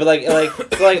 Yeah, but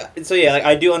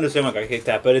I do understand why I got kicked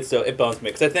out, but it bums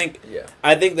me because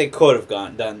I think they could have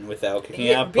done without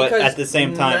kicking out, but at the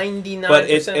same time,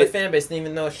 99% of the fan base didn't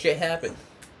even know shit happened.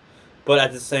 But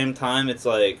at the same time, it's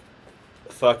like,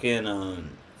 fucking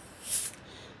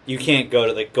you can't go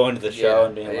into the show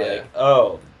and being like,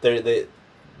 oh,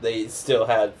 they still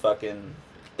had fucking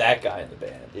that guy in the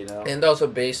band, you know? And also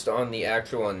based on the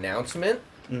actual announcement,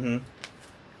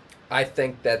 I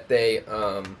think that they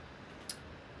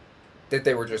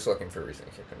were just looking for a reason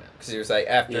to kick him out. Because he was like,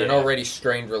 after an already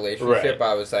strained relationship,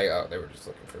 I was like, oh, they were just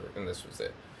looking for it, and this was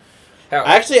it.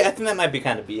 Actually, I think that might be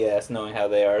kind of BS, knowing how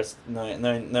they are,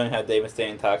 knowing how they've been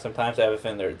staying in talk sometimes. I have a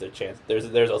feeling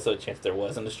there's also a chance there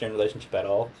wasn't a strained relationship at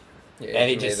all. Yeah, and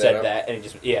he just said that, and he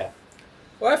just,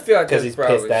 Well, I feel like because he's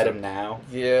pissed at him now.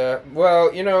 Yeah.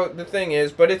 Well, the thing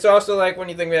is, but it's also like when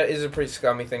you think about it, it's a pretty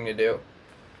scummy thing to do.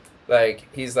 Like,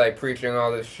 he's like preaching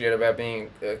all this shit about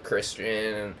being a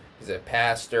Christian and he's a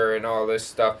pastor and all this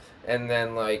stuff, and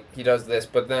then like he does this,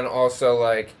 but then also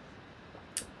like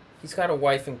he's got a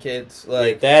wife and kids.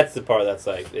 Like that's the part that's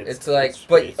like it's like,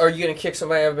 but are you gonna kick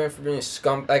somebody out of band for being a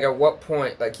scum? Like at what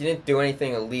point? Like he didn't do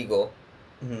anything illegal.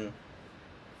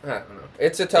 I don't know.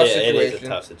 It's a tough situation. It is a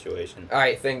tough situation.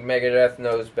 I think Megadeth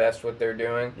knows best what they're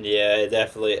doing. Yeah,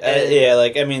 definitely.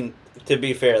 I mean, to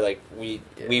be fair, like, we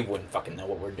wouldn't fucking know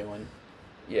what we're doing.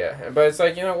 Yeah, but it's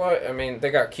like, you know what? I mean,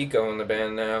 they got Kiko in the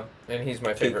band now, and he's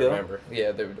my favorite member.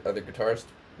 Yeah, the other guitarist.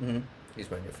 He's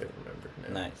my new favorite member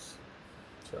now. Nice.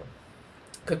 So,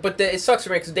 but it sucks for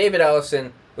me, because David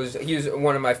Ellison was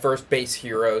one of my first bass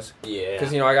heroes. Yeah.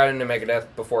 Because, I got into Megadeth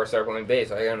before I started playing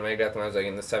bass. I got into Megadeth when I was, like,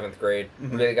 in the 7th grade.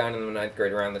 Really got into the 9th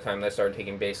grade around the time that I started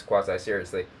taking bass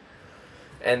quasi-seriously.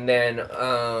 And then,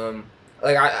 I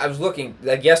was looking,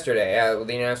 like, yesterday.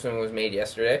 The announcement was made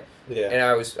yesterday. Yeah. And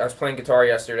I was playing guitar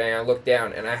yesterday, and I looked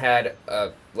down, and I had,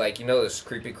 those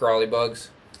creepy crawly bugs?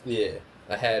 Yeah.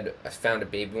 I found a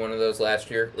baby one of those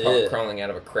last year, crawling out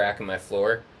of a crack in my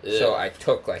floor. Yeah. So I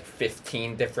took,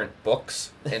 15 different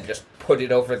books and just put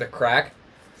it over the crack.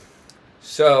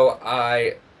 So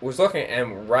I was looking,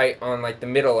 and right on, the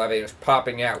middle of it was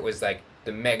popping out was, the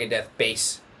Megadeth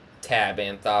bass tab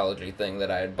anthology thing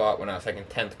that I had bought when I was, in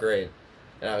 10th grade.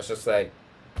 And I was just like,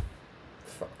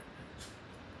 fuck.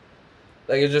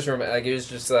 It was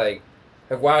just,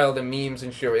 Like, while the memes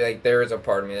and shit, like, there is a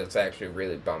part of me that's actually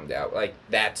really bummed out. Like,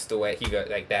 that's the way he goes.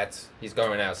 Like, he's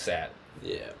going out sad.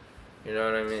 Yeah. You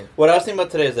know what I mean? What I was thinking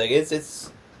about today is like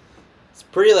it's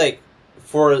pretty like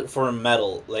for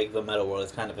metal, like the metal world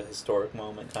is kind of a historic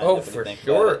moment. Kind Oh, of, when you for think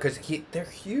sure, about it. because they're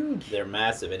huge. They're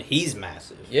massive, and he's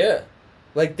massive. Yeah.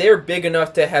 Like, they're big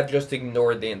enough to have just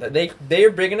ignored the entire...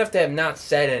 They're big enough to have not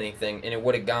said anything, and it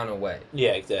would have gone away.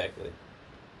 Yeah, exactly.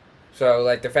 So,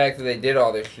 like, the fact that they did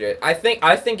all this shit... I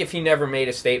think if he never made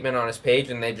a statement on his page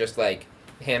and they just, like,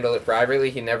 handled it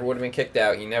privately, he never would have been kicked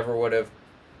out. He never would have...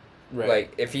 Right.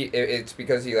 Like, it's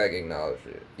because he, like, acknowledged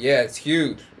it. Yeah, it's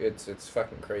huge. It's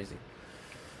fucking crazy.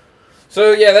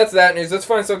 So, yeah, that's that news. Let's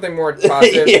find something more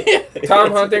positive. Yeah.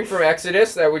 Tom Hunting from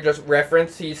Exodus, that we just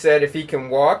referenced, he said if he can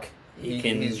walk...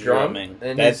 He's drumming,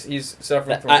 and he's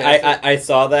suffering from cancer. I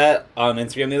saw that on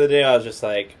Instagram the other day. I was just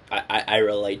like, I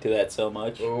relate to that so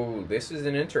much. Oh, this is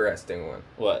an interesting one.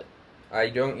 What? I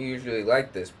don't usually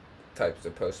like this types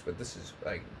of posts, but this is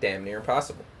like damn near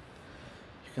impossible.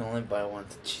 You can only buy one.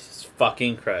 Jesus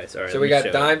fucking Christ! All right. So we got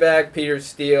Dimebag, Peter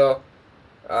Steele.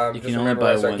 You Just can only remember,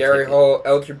 buy so one Gary ticket. Holt,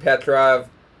 Elcher Petrov,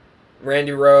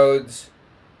 Randy Rhodes,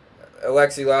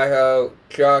 Alexi Laiho,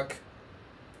 Chuck,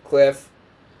 Cliff.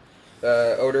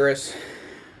 Odorous,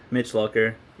 Mitch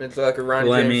Lucker, Ron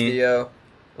Lemmy. James Dio,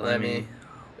 Lemmy,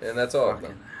 and that's all of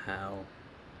them. How?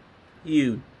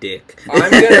 You dick.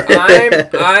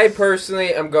 I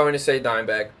personally am going to say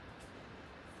Dimebag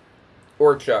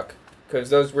or Chuck, because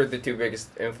those were the two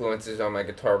biggest influences on my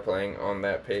guitar playing on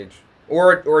that page,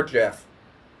 or Jeff.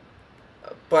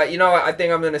 But you know what? I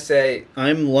think I'm going to say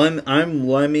I'm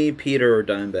Lemmy, Peter, or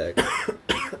Dimebag.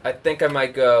 I think I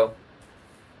might go.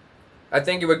 I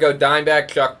think it would go Dimebag,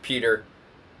 Chuck, Peter.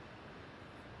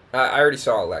 I already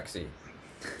saw Alexi,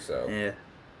 so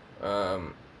Yeah.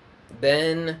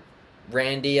 Then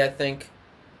Randy, I think.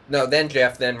 No, then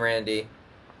Jeff, then Randy,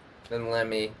 then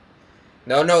Lemmy.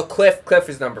 No, Cliff. Cliff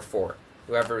is number 4.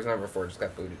 Whoever was number 4 just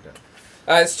got booted down.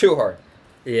 It's too hard.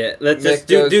 Yeah. Let's Mick just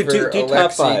do goes for top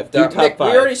Alexi. 5. Do Mick, top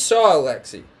 5. We already saw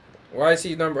Alexi. Why is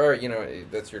he number? Or, you know,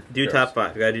 that's your. Do choice. top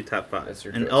 5. You gotta do top 5. That's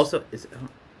your and choice. also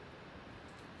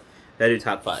gotta do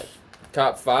top 5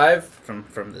 Top 5.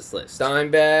 from this list.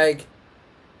 Dimebag,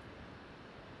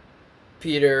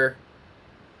 Peter,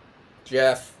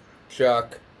 Jeff,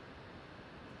 Chuck,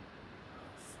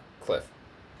 Cliff.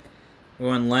 We're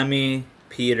going Lemmy,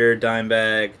 Peter,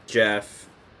 Dimebag, Jeff,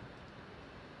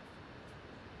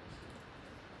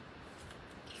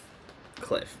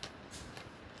 Cliff.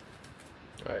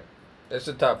 All right, that's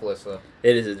a tough list though.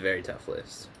 It is a very tough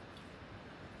list.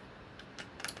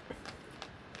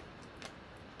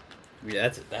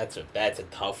 Yeah, that's a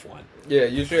tough one. Yeah,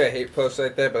 usually I hate posts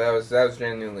like that, but that was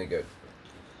genuinely good.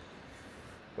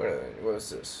 What was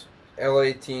this?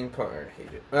 LA Teen Punter. I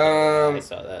hate it. I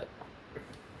saw that.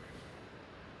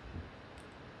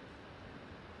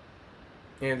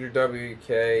 Andrew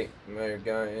WK might have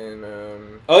gotten.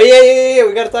 Oh yeah.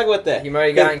 We gotta talk about that. He might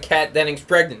have gotten Kat Dennings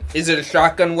pregnant. Is it a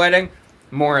shotgun wedding?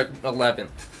 More at 11.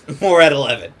 More at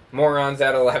 11. Morons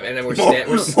at 11, and we're standing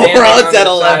Morons on the at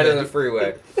side 11. of the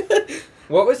freeway.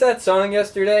 What was that song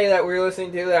yesterday that we were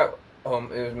listening to? That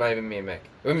it was not even me and Mick.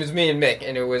 It was me and Mick,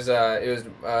 and it was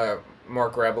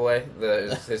Mark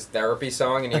Rebele, his therapy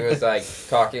song, and he was like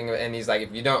talking, and he's like,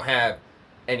 if you don't have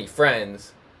any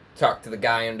friends, talk to the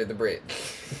guy under the bridge.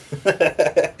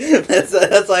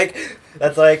 that's like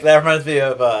that reminds me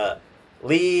of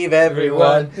leave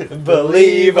everyone,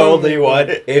 believe only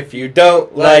one. If you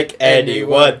don't like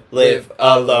anyone, live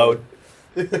alone.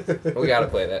 We gotta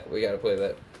play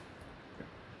that.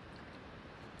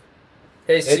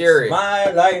 Hey Siri, It's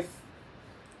my life.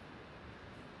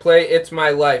 play "It's My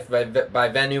Life" by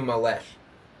Venu Malesh.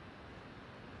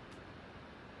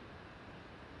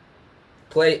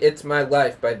 Play "It's My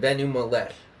Life" by Venu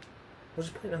Malesh. We'll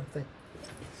just play another thing.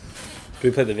 Do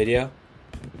we play the video?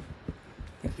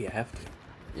 I think we have to.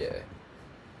 Yeah.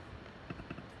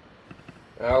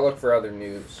 I'll look for other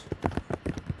news.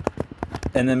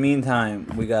 In the meantime,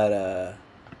 we got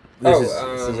this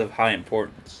is of high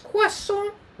importance.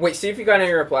 Question. Wait, see if you got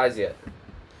any replies yet.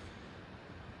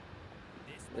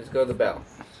 Let's go to the bell.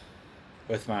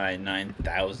 With my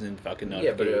 9,000 fucking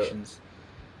Yeah, but, notifications.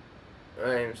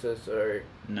 I am so sorry.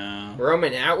 No.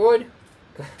 Roman Atwood?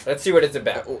 Let's see what it's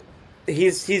about.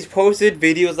 He's posted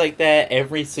videos like that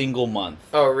every single month.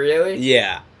 Oh, really?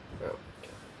 Yeah. Oh.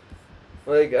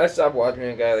 Like, I stopped watching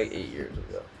a guy like 8 years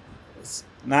ago.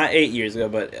 Not 8 years ago,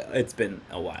 but it's been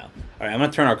a while. All right, I'm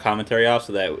gonna turn our commentary off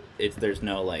so that there's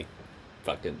no like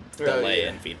fucking delay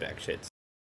and feedback shit.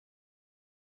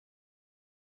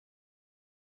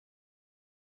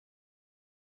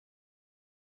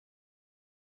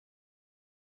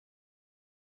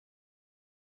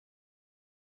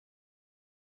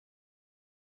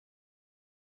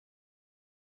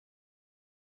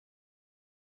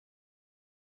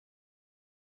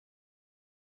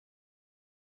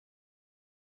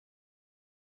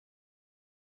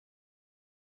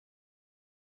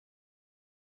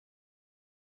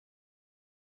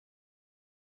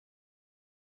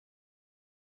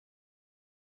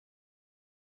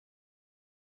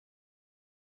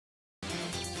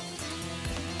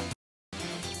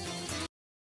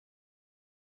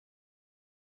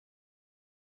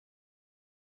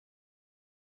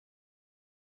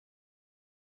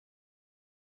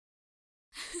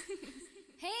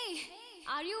 Hey,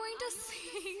 are you going to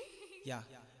sing? Yeah,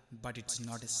 but it's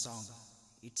not a song.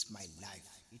 It's my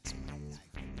life. It's my life.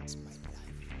 It's my life.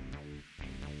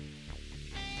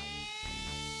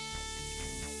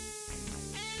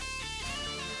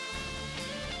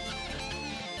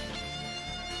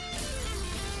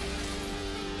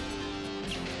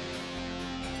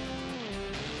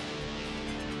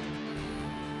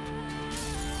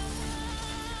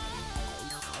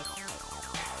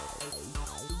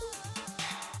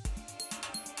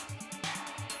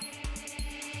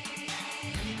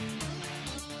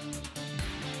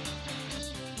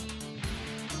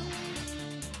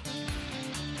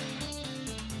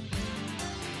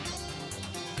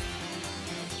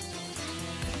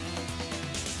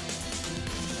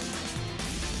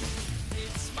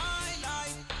 It's my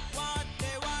life,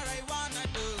 whatever I wanna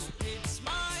do. It's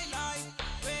my life,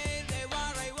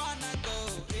 wherever I wanna go.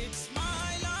 It's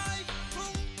my life,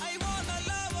 whom I wanna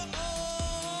love. Oh,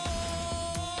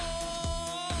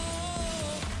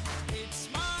 it's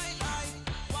my life,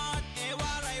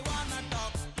 whatever I wanna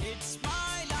talk. It's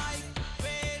my life,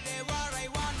 wherever I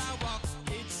wanna walk.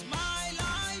 It's my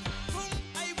life, whom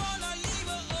I wanna live.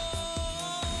 Oh.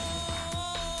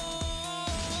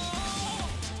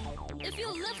 If you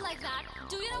live like that,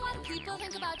 do you know what people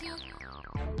think about you?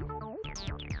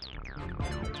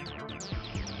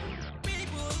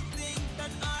 People think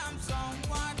that I'm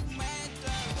somewhat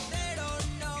mental. They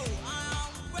don't know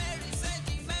I'm very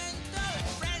sentimental. A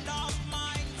friend of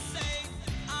mine say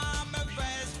I'm a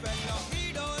best fellow.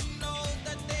 He don't know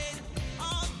the date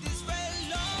of this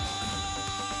fellow.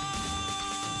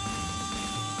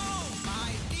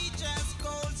 My teacher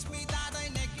scolds me that I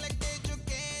neglect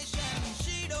education.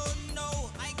 She don't know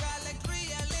I collect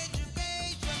real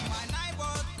education. My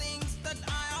neighbor thinks that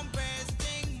I am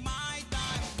wasting my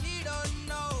time. He don't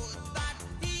know that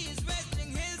he is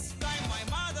wasting his time. My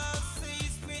mother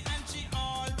sees me and she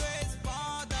always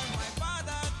bother. My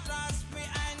father trusts me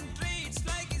and treats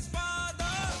like his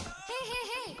father.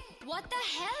 Hey, what the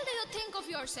hell do you think of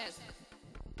yourself?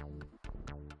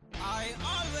 I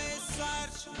always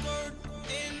search good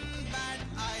in bad.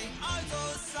 I also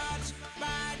search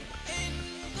bad in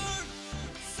good.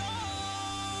 So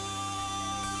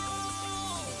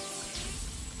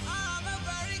I'm a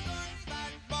very good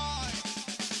bad boy.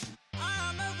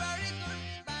 I'm a very good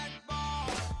bad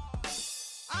boy.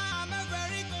 I'm a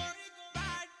very good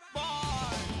bad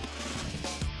boy.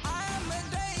 I am a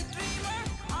daydreamer.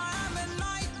 I am a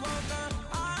night walker.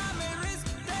 I am a risk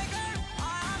taker.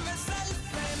 I am a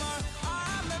self-flamer. I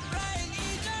am a brain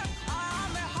eater. I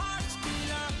am a heart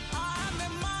stealer. I am a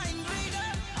mind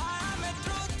reader. I am a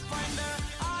truth finder.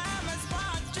 I am a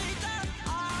smart cheater.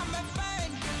 I am a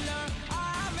painkiller. I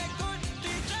am a good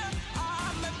teacher. I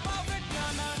am a perfect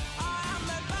learner. I am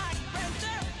a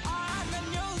backbencher. I am a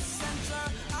nuisance.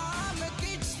 I am a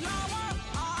kid slower.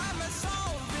 I am a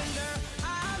soul builder.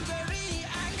 I am very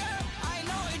anger. I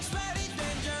know it's very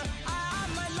danger. I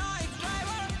am a life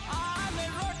driver. I am a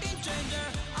routine changer.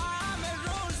 I am a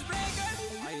rules breaker.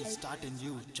 I'll start a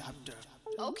new chapter.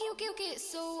 Okay.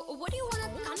 So, what do you want to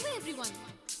convey everyone?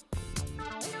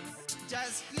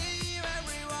 Just leave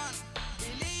everyone.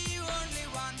 Believe only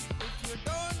one. If you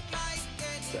don't like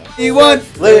anyone. Anyone,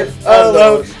 live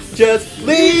alone. Just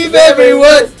leave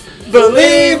everyone.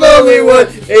 Believe only one.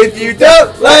 If you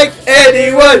don't like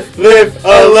anyone, live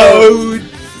alone.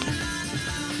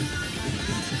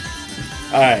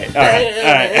 Alright.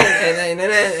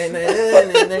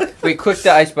 Wait, click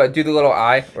the ice button. Do the little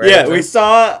eye. Right Yeah, we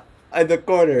saw in the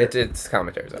corner. It's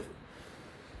commentaries up.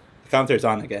 The counter's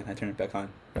on again. I turned it back on.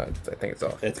 No, I think it's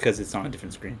off. It's because it's on a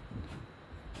different screen.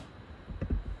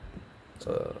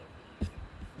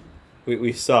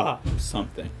 We saw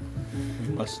something.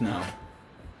 You must know.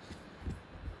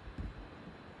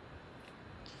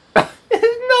 There's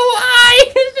no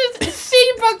eye. It's just a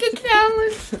sea bucket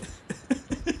challenge.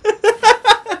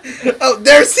 Oh,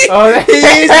 there's he. Oh, He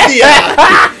is the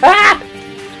eye.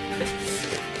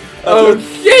 Oh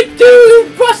shit,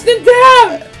 dude! You're busting down.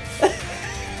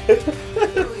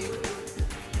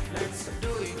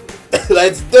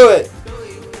 Let's do it.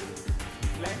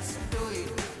 Let's do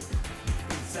it.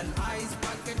 It's an ice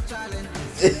bucket challenge.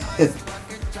 It's an ice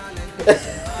bucket challenge.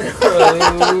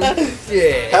 Oh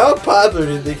shit. How popular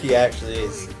do you think he actually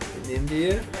is? In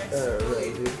India?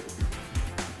 Right, dude.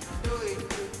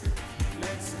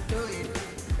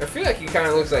 I feel like he kind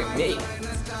of looks like me.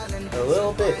 A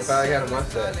little bit. If I had a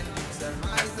mustache.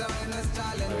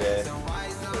 Okay.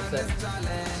 What's that?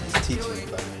 He's teaching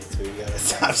about me too. You gotta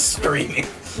stop screaming.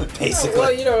 Basically.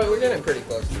 Well, you know, we're getting pretty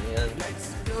close to the end.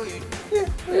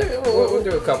 We'll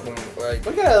do a couple. Like,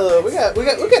 We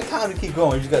got time to keep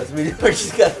going. We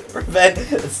just got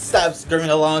to stop screaming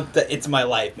along to "It's My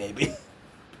Life," maybe.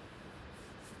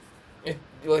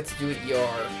 let's do it, yar.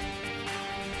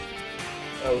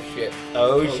 Oh shit.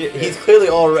 Oh shit! He's clearly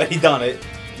already done it.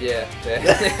 Yeah.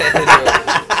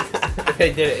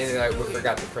 They did it, and like we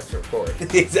forgot to press record.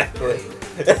 Exactly.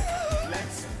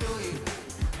 Let's do it.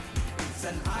 It's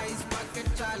an ice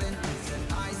bucket challenge. It's an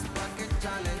ice bucket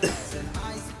challenge. It's an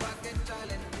ice bucket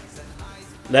challenge. It's an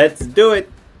ice. Let's do it.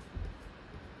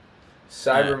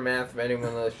 Cyber math,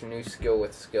 anyone else your new skill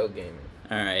with skill gaming.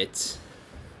 All right.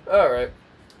 Alright.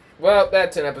 Well,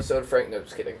 that's an episode, Frank. No,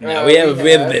 just kidding. No, we have a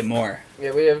bit more.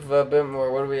 Yeah, we have a bit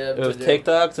more. What do we have It was to do?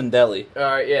 TikToks and deli.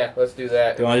 Alright, yeah, let's do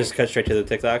that. Do you want to just cut straight to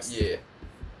the TikToks? Yeah.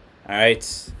 All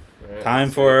right. Alright, Time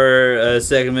let's for a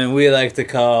segment we like to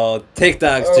call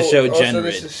TikToks to show also, gender.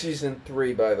 this is season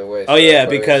 3, by the way. Oh so yeah,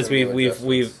 that's why because there's some new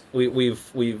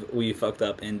adjustments. we fucked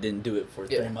up and didn't do it for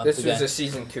 3 months. This again. was a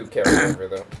season 2 carryover,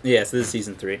 though. Yes, this is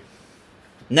season 3.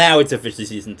 Now it's officially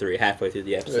season 3, halfway through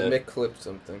the But episode. Mick clipped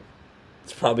something.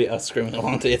 It's probably us screaming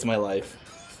along to "It's My Life."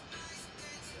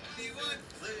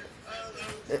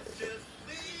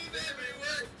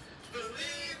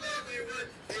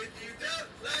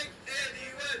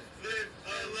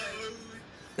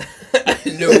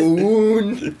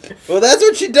 Alone. Well, that's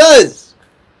what she does.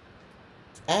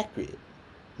 It's accurate.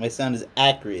 My sound is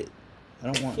accurate.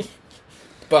 I don't want.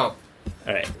 Bump.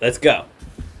 All right, let's go.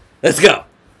 Let's go.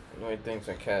 The only things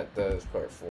my cat does,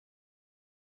 part 4.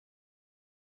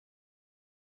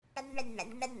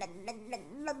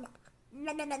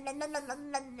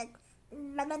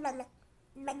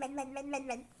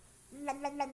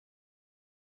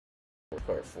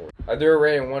 Part 4. I do a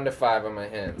rating 1 to 5 on my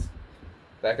hands.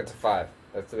 That gets a 5.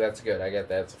 That's good. I get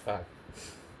that. It's a 5.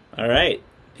 All right.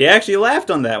 He actually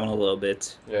laughed on that one a little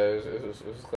bit. Yeah, it was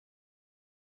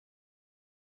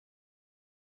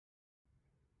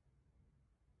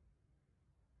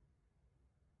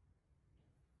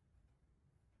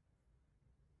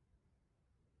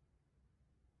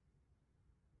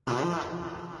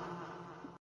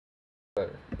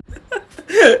better.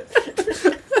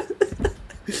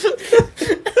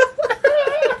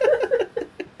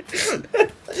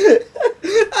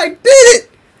 I did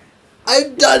it!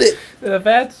 I've done it! The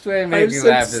best way to make I've me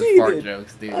laugh is fart succeeded.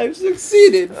 jokes, dude. I've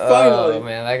succeeded, finally. Oh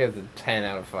man, that gets a 10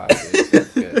 out of 5. Dude.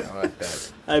 That's good. I like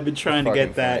that. I've been trying to Fucking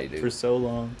get that funny, dude. for so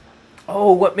long.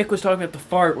 Oh, what Mick was talking about the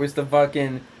fart was the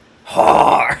fucking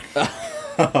hard.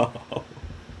 All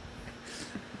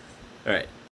right.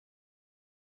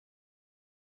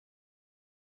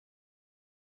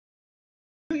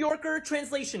 New Yorker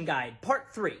Translation Guide, Part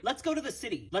 3. Let's go to the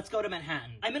city. Let's go to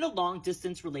Manhattan. I'm in a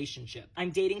long-distance relationship. I'm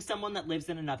dating someone that lives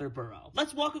in another borough.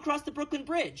 Let's walk across the Brooklyn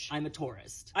Bridge. I'm a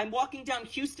tourist. I'm walking down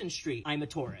Houston Street. I'm a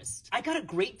tourist. I got a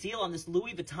great deal on this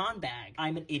Louis Vuitton bag.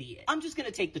 I'm an idiot. I'm just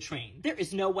gonna take the train. There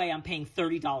is no way I'm paying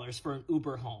 $30 for an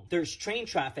Uber home. There's train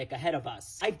traffic ahead of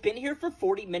us. I've been here for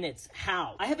 40 minutes.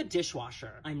 How? I have a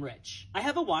dishwasher. I'm rich. I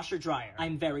have a washer-dryer.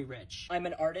 I'm very rich. I'm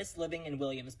an artist living in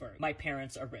Williamsburg. My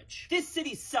parents are rich. This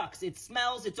city sucks. It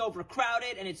smells, it's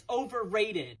overcrowded, and it's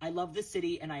overrated. I love this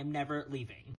city, and I am never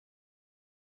leaving.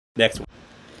 Next one.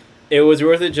 It was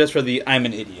worth it just for the "I'm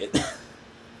an idiot."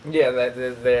 Yeah,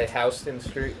 the Houston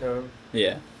Street.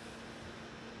 Yeah.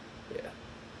 Yeah.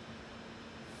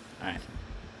 Alright.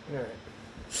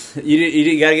 Alright.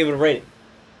 You gotta give it a rating.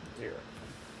 0.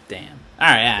 Damn.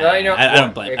 Alright, No, you know, I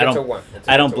don't blame. It I gets a don't. 1.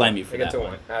 I don't blame you for it gets that a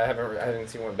one. 1. I haven't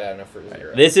seen one bad enough for a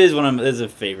 0. This is This is a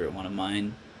favorite one of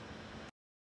mine.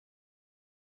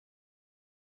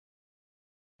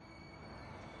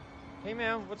 Hey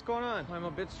man, what's going on? I'm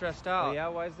a bit stressed out. Oh, yeah,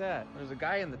 why is that? There's a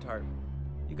guy in the tarp.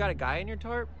 You got a guy in your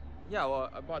tarp? Yeah, well,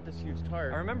 I bought this huge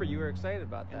tarp. I remember you were excited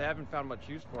about that. And I haven't found much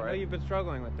use for I know it. you've been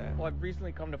struggling with that. Well, I've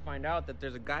recently come to find out that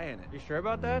there's a guy in it. You sure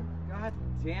about that? God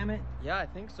damn it. Yeah, I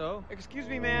think so. Excuse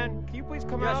me, man. Can you please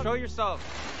come Yeah, out? show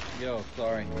yourself. Yo,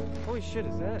 sorry. Holy shit,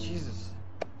 is that? Jesus.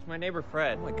 It's my neighbor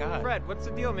Fred. Oh my god. Fred, what's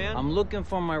the deal, man? I'm looking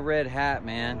for my red hat,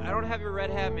 man. I don't have your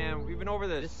red hat, man. We've been over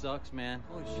this. This sucks, man.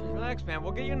 Holy shit. Relax, man.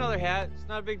 We'll get you another hat. It's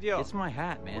not a big deal. It's my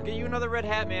hat, We'll man. get you another red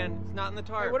hat, man. It's not in the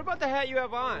tarp. Hey, what about the hat you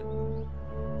have on?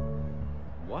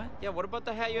 What? Yeah, what about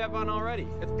the hat you have on already?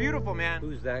 It's beautiful, man.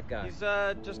 Who's that guy? He's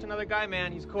just another guy,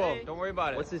 man. He's cool. Don't worry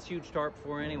about it. What's this huge tarp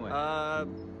for anyway?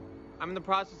 I'm in the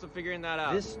process of figuring that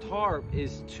out. This tarp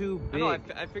is too I big. know,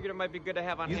 I figured it might be good to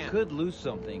have on You hand. could lose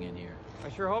something in here. I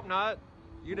sure hope not.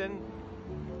 You didn't.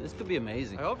 This could be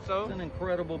amazing. I hope so. It's an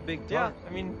incredible big Yeah, tarp. I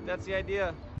mean, that's the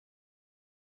idea.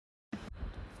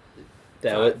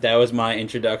 That was my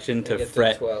introduction to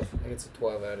Fred. 12. I think it's a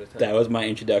 12 out of 10. That was my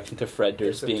introduction to Fred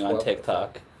Durst It's a being on 12.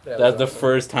 TikTok. That That's the awesome.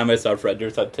 first time I saw Fred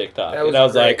Durst on TikTok, That was and I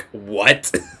was great. like,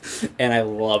 "What?" And I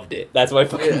loved it. That's why I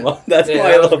fucking Yeah. love. That's Yeah,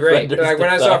 why that I was love great. Fred Durst. Like when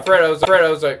I saw TikTok. Fred, I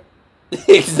was like,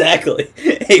 Exactly.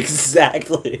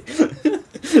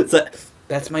 So,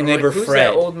 that's my I'm neighbor like, who's Fred.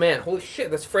 that old man? Holy shit,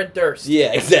 that's Fred Durst.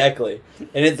 Yeah, exactly.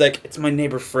 And it's like, it's my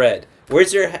neighbor Fred.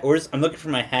 Where's I'm looking for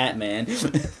my hat, man.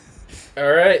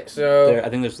 All right, so I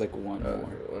think there's like one more.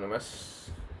 One of us.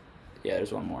 Yeah,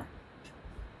 there's one more.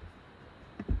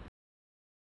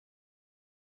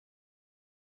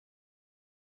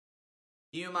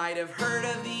 You might have heard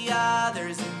of the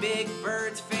others in Big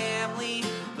Bird's family,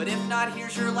 but if not,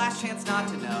 here's your last chance not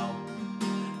to know.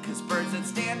 'Cause birds that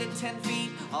stand at 10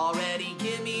 feet already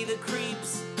give me the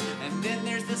creeps. And then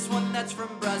there's this one that's from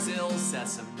Brazil,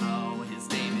 Sesamo. His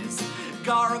name is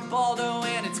Garibaldo,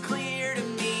 and it's clear to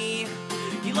me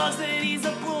he loves that he's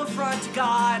a bullfront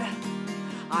god.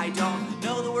 I don't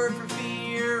know the word for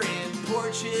fear in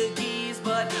Portuguese,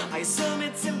 but I assume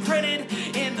it's imprinted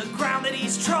in the ground that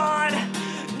he's trod.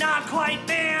 Not quite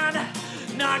man,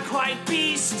 not quite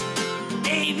beast,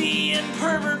 avian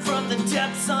pervert from the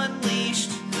depths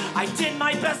unleashed. I did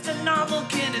my best to not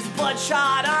look in his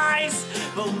bloodshot eyes,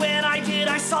 but when I did,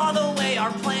 I saw the way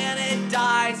our planet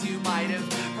dies. You might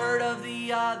have heard of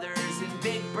the others in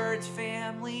Big Bird's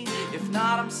family. If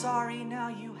not, I'm sorry, now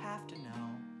you have to know.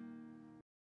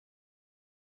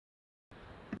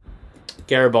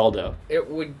 Garibaldo. It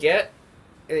would get.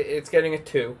 It's getting a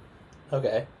 2,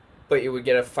 Okay. but you would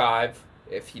get a 5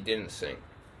 if he didn't sing.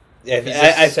 Yeah, He just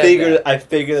I said figured. that. I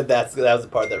figured that was the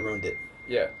part that ruined it.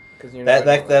 Yeah, because you know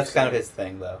That's kind of his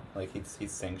thing, though. Like he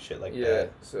sings shit like Yeah,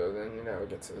 that. so then it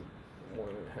gets a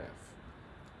 1.5.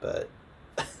 But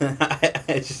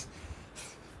I just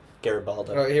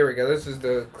Garibaldo. Oh, here we go. This is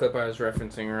the clip I was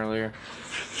referencing earlier.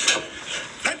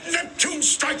 Let Neptune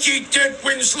strike ye dead,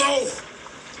 Winslow!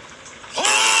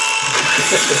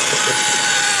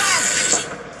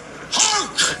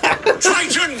 Hark!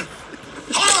 Triton!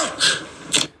 Hark!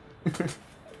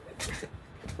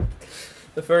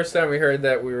 The first time we heard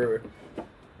that, we were...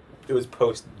 It was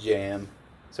post jam,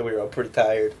 so we were all pretty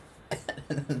tired,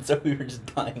 and so we were just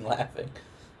dying laughing.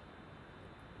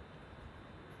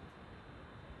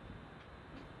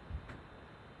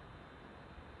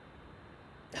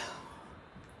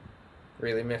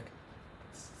 Really, Mick?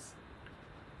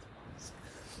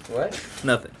 What?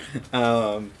 Nothing.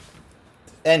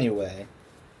 Anyway.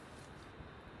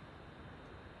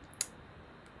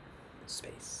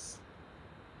 Space.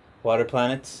 Water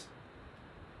planets.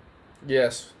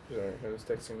 Yes. Sorry, I was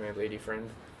texting my lady friend.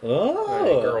 Oh. My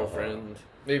girlfriend.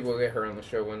 Maybe we'll get her on the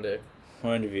show one day.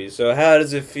 Point of view. So how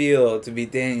does it feel to be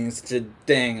dating such a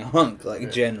dang hunk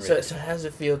like Jenry? So how does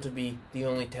it feel to be the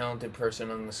only talented person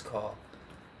on this call?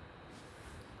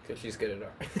 Because she's good at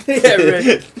art. Yeah,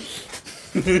 right.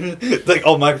 Like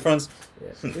all microphones. Yeah,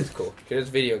 it's cool. She does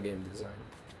video game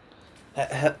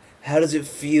design. How does it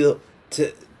feel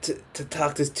to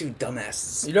talk to two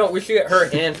dumbasses? You know, we should get her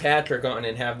and Patrick on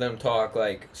and have them talk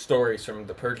like stories from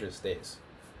the Purchase days.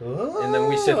 And then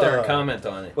we sit there and comment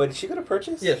on it. Wait, did she go to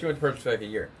Purchase? Yeah, she went to Purchase for like a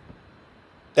year.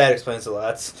 That explains a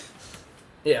lot.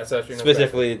 Yeah, so she knows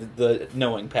Specifically, the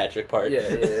knowing Patrick part. Yeah.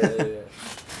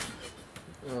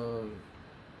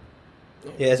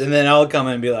 Yes, and then I'll come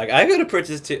in and be like, I go to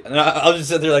Purchase too. And I'll just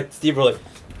sit there like Steve Roller.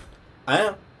 I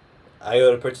know. I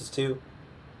go to Purchase too.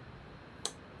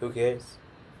 Who cares?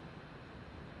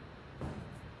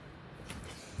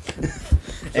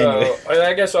 So,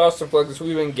 I guess I'll also plug this.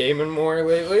 We've been gaming more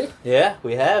lately. Yeah,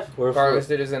 we have. Carlos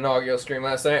did his inaugural stream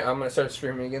last night. I'm going to start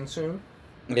streaming again soon.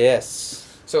 Yes.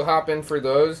 So hop in for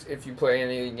those if you play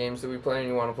any of the games that we play and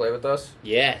you want to play with us.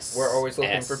 Yes. We're always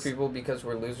looking Yes. for people because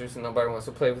we're losers and nobody wants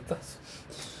to play with us.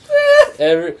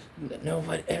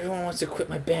 Everyone wants to quit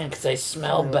my band because I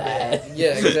smell bad.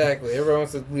 Yeah, exactly. Everyone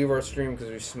wants to leave our stream because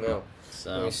we smell.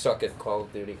 So And we suck at Call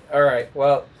of Duty. All right,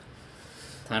 well.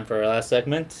 Time for our last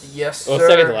segment? Yes, well, sir.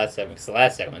 second to last segment, because the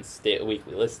last segment's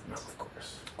weekly listens. Of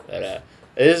course. But,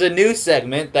 there's a new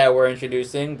segment that we're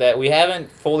introducing that we haven't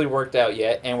fully worked out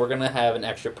yet, and we're going to have an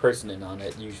extra person in on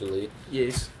it, usually.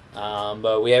 Yes.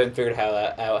 But we haven't figured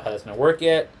out how that's going to work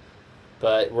yet.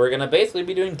 But we're going to basically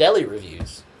be doing deli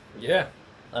reviews. Yeah.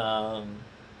 So,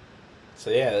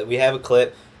 yeah, we have a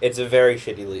clip. It's a very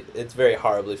it's very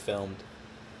horribly filmed.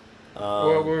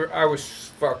 I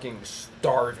was fucking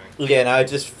starving. Yeah, and I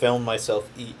just filmed myself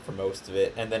eat for most of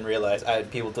it, and then realized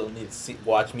people don't need to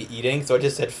watch me eating, so I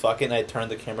just said fuck it, and I turned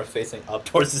the camera facing up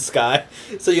towards the sky,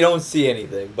 so you don't see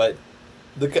anything, but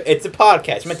It's a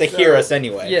podcast. You're meant to hear us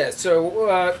anyway. Yeah,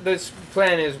 so this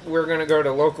plan is we're going to go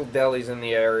to local delis in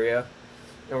the area,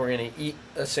 and we're going to eat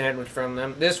a sandwich from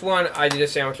them. This one, I did a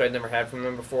sandwich I'd never had from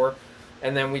them before,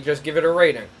 and then we just give it a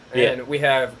rating. And we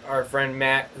have our friend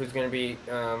Matt, who's going to be,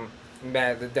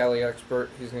 Matt, the deli expert,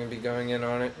 who's going to be going in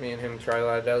on it. Me and him try a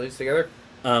lot of delis together.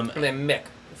 And then Mick,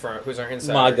 who's our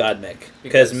insider. My God, Mick.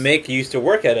 Because Mick used to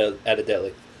work at a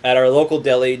deli. At our local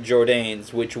deli,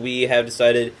 Jourdain's, which we have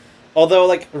decided... Although,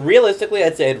 like, realistically,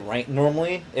 I'd say I'd rank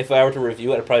normally. If I were to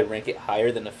review it, I'd probably rank it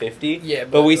higher than a 50. Yeah,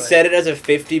 but we set it as a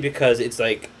 50 because it's,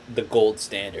 like, the gold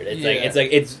standard.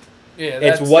 It's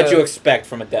it's what you expect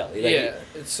from a deli. Like,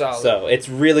 it's solid. So, it's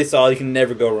really solid. You can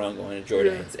never go wrong going to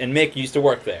Jourdain's. And Mick used to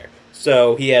work there.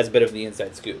 So, he has a bit of the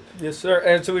inside scoop. Yes, sir.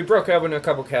 And so we broke up into a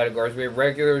couple categories. We have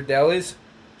regular delis.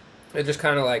 They're just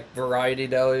kind of like variety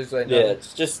delis. Like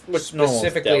it's just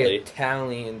specifically deli.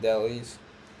 Italian delis.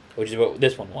 Which is what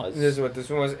this one was. This is what this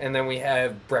one was. And then we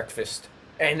have breakfast.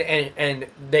 And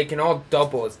they can all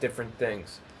double as different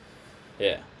things.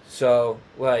 Yeah. So,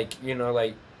 like, we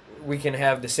can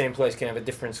have the same place can have a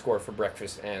different score for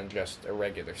breakfast and just a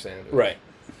regular sandwich. Right.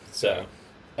 So,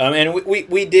 and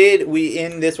we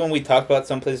in this one, we talked about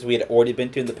some places we had already been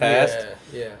to in the past.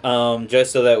 Yeah.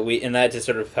 Just so that and that just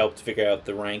sort of helped figure out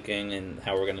the ranking and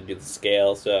how we're going to do the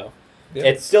scale, so... Yeah.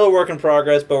 It's still a work in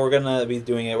progress, but we're gonna be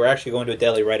doing it. We're actually going to a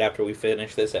deli right after we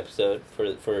finish this episode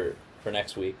for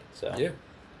next week. So yeah,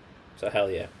 so hell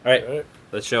yeah! All right,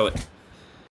 let's show it.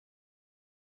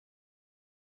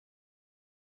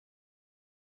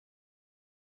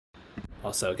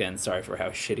 Also, again, sorry for how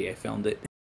shitty I filmed it.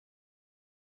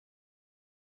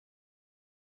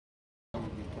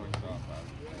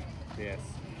 Yes,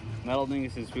 Metal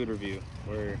Dinguses food review.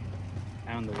 We're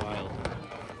out in the wild.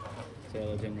 Say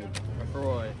hello, Dinguses.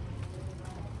 Roy.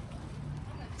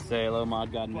 Say hello,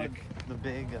 Mod God Mick. The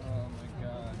big. Oh my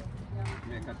God.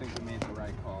 Mick, I think we made the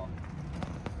right call.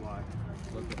 Why?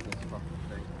 Look at this fucking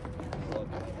thing. Look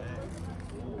at that.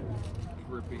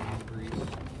 Dripping in grease.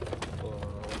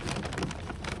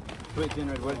 Wait,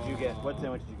 Jinred, what did you get? What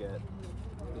sandwich did you get?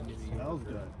 It smells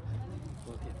good.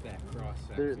 Look at that cross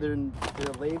They're section.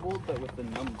 labeled, but with the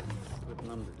numbers. With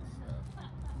numbers.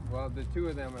 Well, the two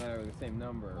of them that are the same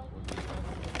number would be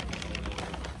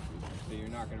so you're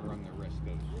not going to run the risk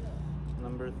of...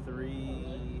 Number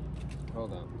 3...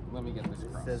 Hold on. Let me get this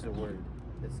cross. It says a word.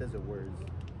 It says a word.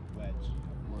 Wedge.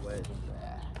 Wedge.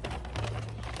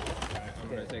 Alright, I'm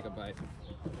going to take a bite.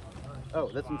 Oh,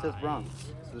 this one says Bronx.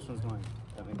 So this one's mine.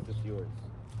 That makes this yours.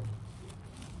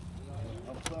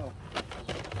 Hope so.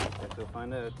 Let's go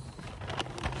find out.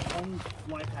 One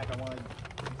life hack I wanted to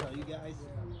tell you guys,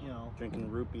 drinking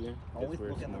root beer. Always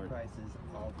look at the prices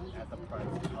at the price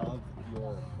of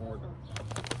your order.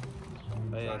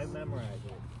 Oh, yes. Try to memorize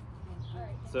it.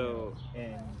 So,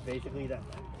 and basically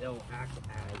it'll act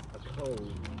as a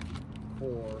code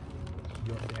for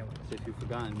your sandwich. So if you've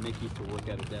forgotten, Mick used to work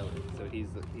at a deli, so he's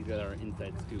got our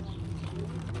inside scoop.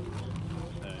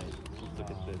 Alright, let's look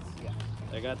at this. Yeah.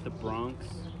 I got the Bronx.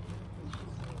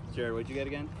 Jared, what'd you get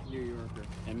again? New Yorker.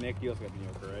 And Mick, you also got the New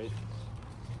Yorker, right?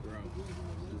 Bronx.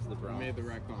 This is the Bronx. I made the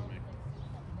right call, Mick.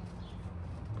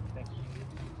 Thank you.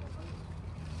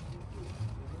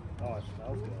 Oh, it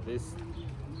smells good.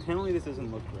 Apparently this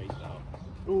doesn't look great though.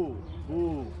 Ooh.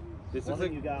 This looks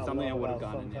like something I would have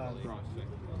gotten in Italy.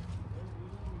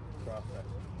 Cross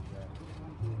section.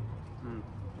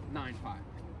 9.5.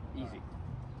 Easy.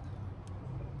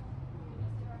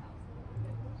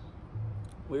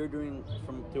 We were doing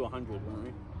from to 100, weren't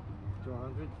we? To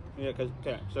 100? Yeah,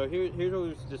 okay. So here's what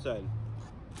we've decided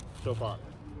so far.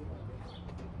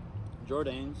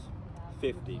 Jourdain's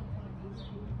 50.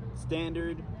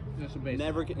 Standard. Just a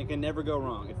baseline. It can never go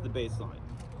wrong. It's the baseline.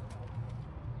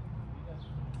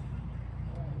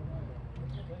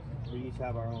 We each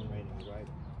have our own ratings, right?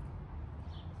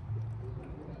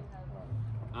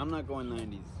 I'm not going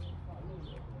 90s.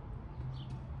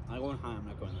 I'm going high. I'm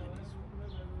not going 90s.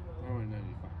 I went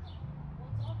 95.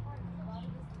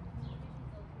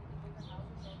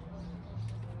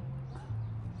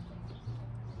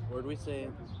 Where do we say?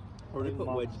 Where do we put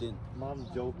wedged in? Mom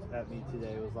joked at me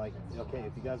today. It was like, okay,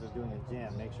 if you guys are doing a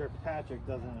jam, make sure Patrick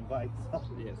doesn't invite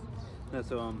someone. Yes. No,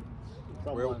 so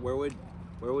where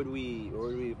would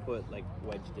we put like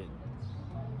wedged in?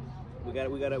 We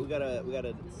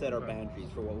gotta set our boundaries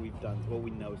for what we've done, what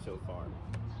we know so far.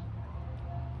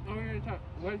 I'm gonna talk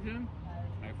wedged in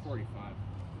at 45.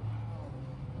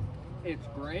 It's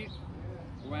great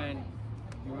when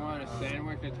you want a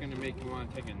sandwich that's gonna make you want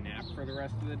to take a nap for the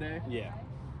rest of the day. Yeah.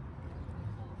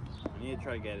 I need to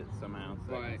try to get it somehow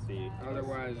so I can see.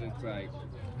 Otherwise, it's like,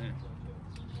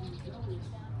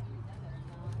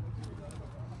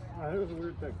 That was a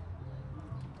weird thing.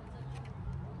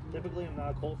 Typically, I'm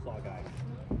not a coleslaw guy.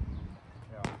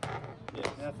 Yes.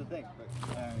 And that's the thing.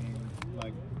 I mean,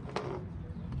 like,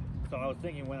 so I was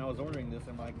thinking when I was ordering this,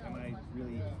 I'm like, am I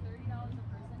really?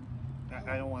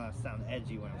 I don't want to sound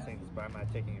edgy when I'm saying this, but I'm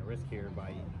not taking a risk here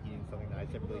by eating something that I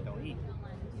typically don't eat.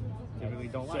 Typically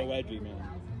don't like. So edgy, man.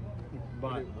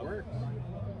 But it works.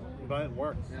 But it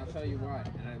works. And I'll tell you why.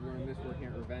 And I learned this working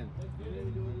at Revenge.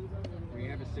 When you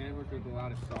have a sandwich with a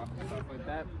lot of sauce and stuff like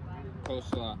that,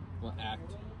 coleslaw will act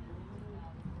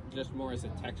just more as a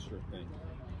texture thing.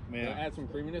 Yeah. It'll add some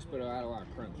creaminess, but it'll add a lot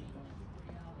of crunch.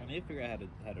 I need to figure out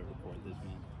how to record this,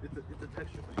 man. It's a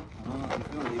texture thing. I'm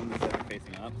gonna leave this setup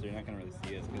facing up, so you're not gonna really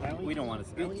see us. Cause we don't want to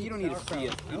see. You don't need to see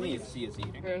us. You don't need to see us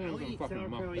eating. I don't eat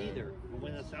sauerkraut either.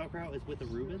 When the sauerkraut is with a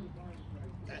Reuben,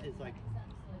 that is like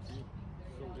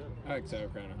so good. I like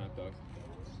sauerkraut on hot dogs.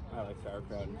 I like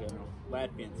sauerkraut in general.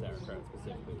 Latvian sauerkraut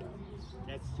specifically, though.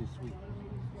 That's too sweet.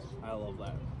 I love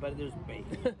that. But there's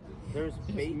bacon. There's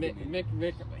bacon.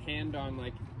 Mick, hand on,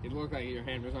 like, it looked like your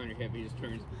hand was on your hip. He just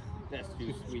turns, that's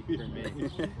too sweet for me.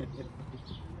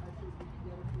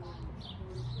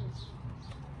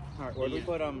 Alright, where do we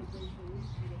put,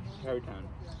 Tarrytown?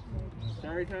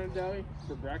 Tarrytown Deli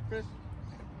for breakfast?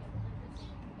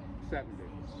 70.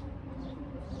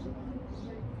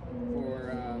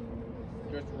 For,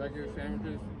 just regular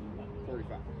sandwiches,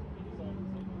 45.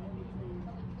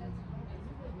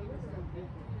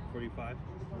 45?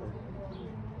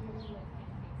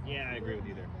 Yeah, I agree with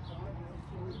you there.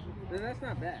 Then that's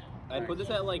not bad. I'd put this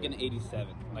at like an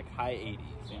 87, like high 80s,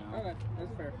 you know? Okay,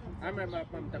 that's fair. I'm mine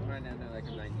down to like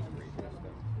a 93 just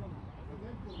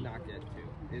to not get too.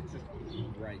 It's just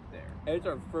right there. It's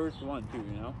our first one, too,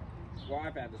 you know? Well,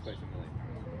 I've had this place a million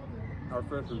times. Our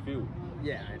first review.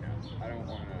 Yeah, I know. I don't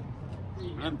want to.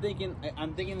 I'm thinking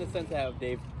in the sense of how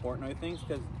Dave Portnoy thinks,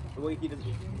 because the way he does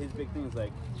his big thing is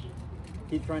like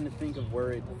he's trying to think of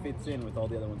where it fits in with all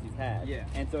the other ones he's had. Yeah.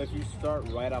 And so if you start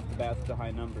right off the bat with a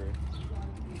high number,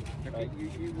 okay, right?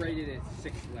 you rated it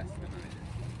 6 less than I did.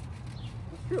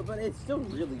 That's true, but it's still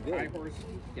really good. High horse,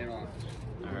 get off of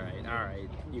it. All right,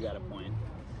 you got a point.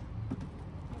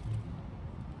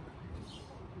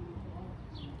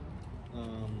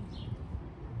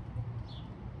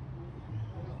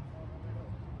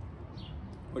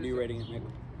 What are you rating it, Mick?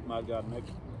 My God, Mick.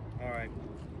 All right.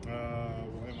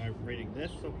 What am I rating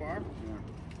this so far?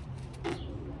 Yeah.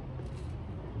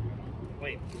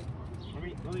 Wait.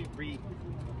 Let me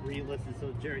re-listen.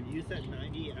 So, Jared, you said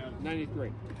 90 out of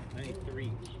 93.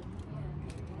 93.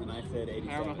 And I said 87.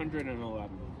 I have 111.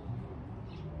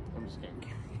 I'm just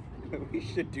kidding. We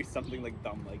should do something like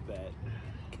dumb like that.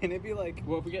 Can it be like...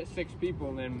 Well, if we get 6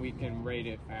 people, then we can rate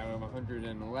it out of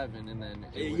 111, and then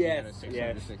it would yes, be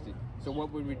at a 660. Yes. So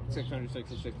what would we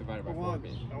 666 divided by 4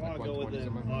 be? I want to go with an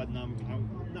odd number.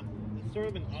 It's sort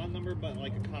of an odd number, but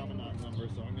like a common odd number,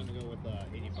 so I'm going to go with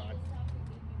 85.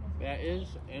 That is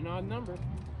an odd number.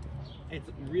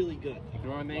 It's really good. If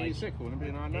you're on 86, wouldn't it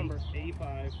be an odd number?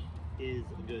 85 is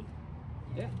a good...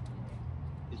 Yeah.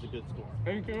 Is a good score.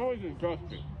 And you can always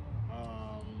adjust it.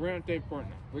 We're not Dave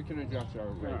Portnoy. We can adjust our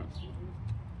ratings.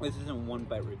 This isn't one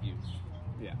bite reviews.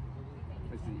 Yeah.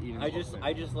 This is eating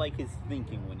I just like his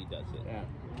thinking when he does it. Yeah.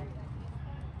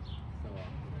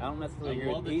 I don't necessarily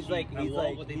agree. What they he's do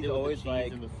always with the like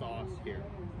cheese and the sauce here.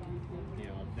 You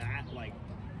know, that like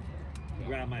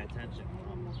grabbed my attention.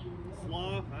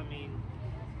 Slaw, I mean,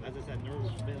 as I said, never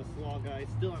been a slaw guy.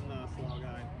 Still, I'm not a slaw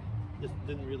guy. Just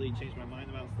didn't really change my mind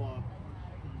about slaw.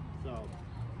 So,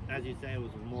 as you say, it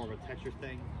was more of a texture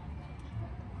thing.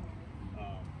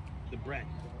 The bread,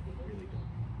 really good.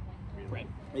 Really bread.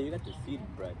 Hey, you got the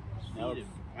seeded bread. Seeded.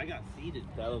 I got seeded.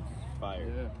 That looks fire.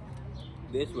 Yeah.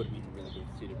 This would be really good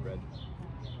seeded bread.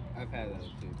 I've had that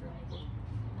seeded bread before.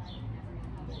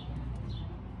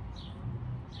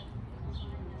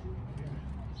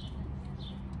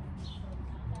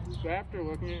 So after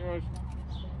looking at yours,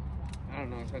 I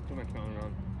don't know, I've had too much going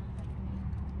on.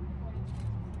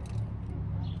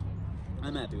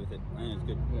 I'm happy with it. I think it's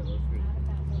good. Yeah, that's good.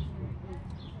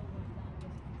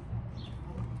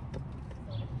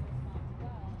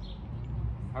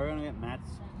 How are we gonna get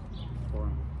Matt's for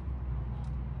him?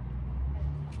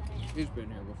 He's been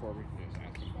here before, we can just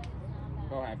ask him.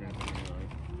 He'll have it anyway.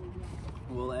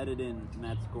 We'll edit in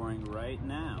Matt's scoring right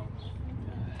now.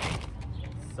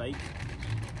 Psych.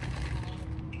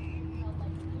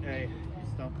 Hey,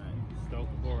 stoked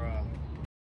for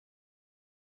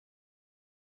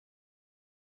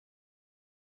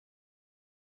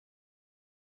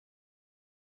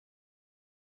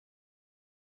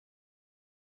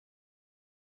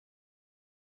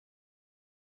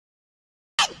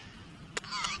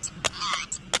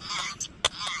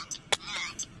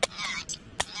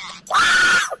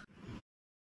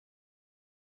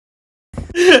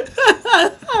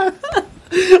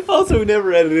Also, we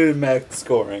never edited in max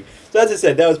scoring. So as I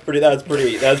said, that was pretty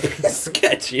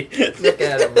sketchy. Look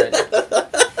at him, Rich.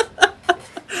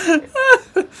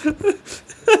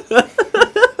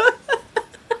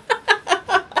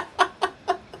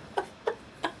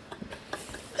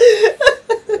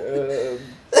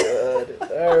 God.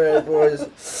 All right,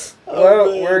 boys.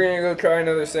 Well, we're gonna go try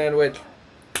another sandwich.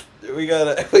 We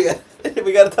gotta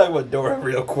talk about Dora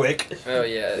real quick. Oh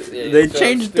yeah, They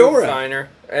changed Dora. Finer,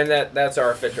 and that's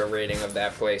our official rating of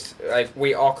that place. Like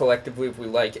we all collectively, if we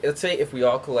like, let's say if we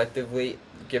all collectively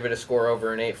give it a score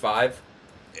over an 8.5.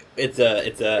 It's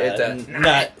a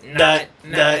nut.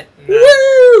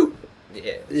 Woo!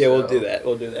 Yeah. Yeah, we'll do that.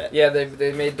 We'll do that. Yeah,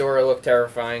 they made Dora look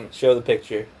terrifying. Show the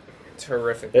picture. It's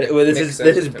horrific. Well, this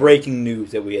is breaking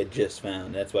news that we had just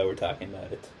found. That's why we're talking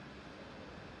about it.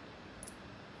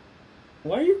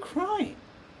 Why are you crying?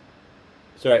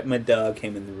 Sorry, my dog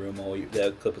came in the room while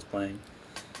that clip was playing.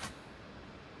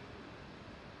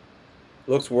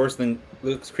 Looks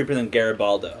creepier than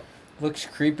Garibaldo. Looks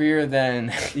creepier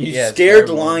than You scared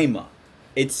Lima.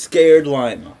 It scared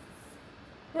Lima.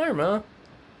 Lima.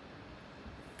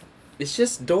 It's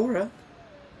just Dora.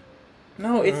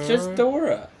 No, it's just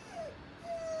Dora.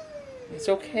 It's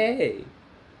okay.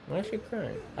 Why is she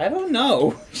crying? I don't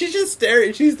know. She's just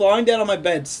staring. She's lying down on my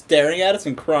bed, staring at us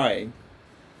and crying.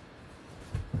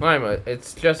 Lima,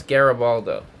 it's just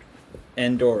Garibaldo.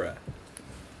 And Dora.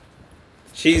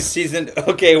 She's in.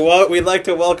 Okay, well, we'd like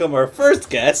to welcome our first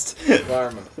guest,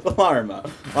 Lima.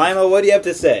 Lima, what do you have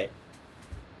to say?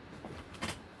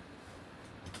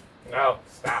 No,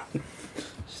 stop.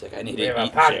 She's like, I need We to have a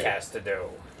eat podcast to do.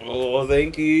 Oh,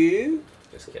 thank you.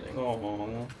 Just kidding.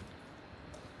 Oh.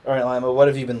 All right, Lima, what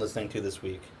have you been listening to this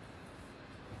week?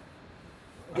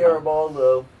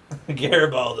 Garibaldo.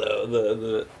 Garibaldo,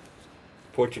 the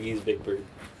Portuguese Big Bird.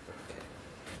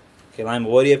 Okay, Lima,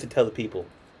 what do you have to tell the people?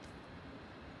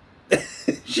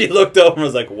 She looked over and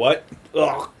was like, what?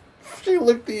 Ugh. She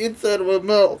licked the inside of my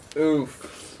mouth.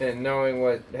 Oof. And knowing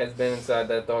what has been inside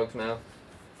that dog's mouth.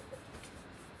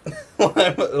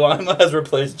 Lima has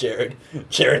replaced Jared.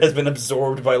 Jared has been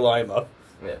absorbed by Lima.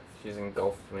 Yeah, she's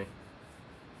engulfed me.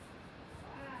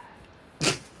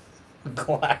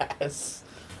 Glass.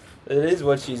 It is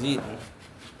what she's eating.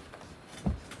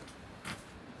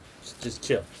 Just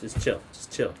chill. Just chill.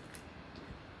 Just chill.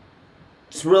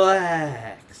 Just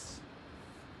relax.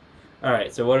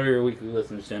 Alright, so what are your weekly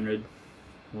listens, Jenred?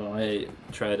 Well, I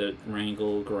try to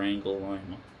wrangle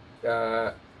Lima.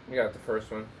 We got the first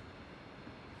one.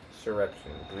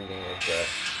 Surreption, breeding of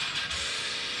death.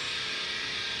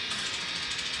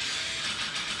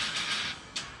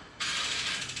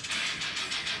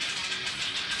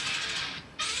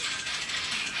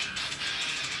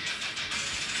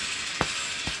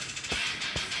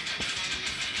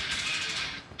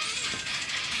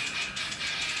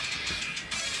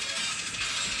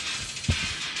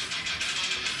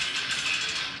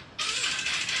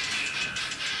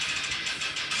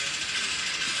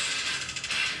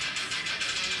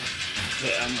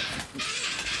 Yeah,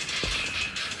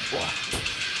 wow.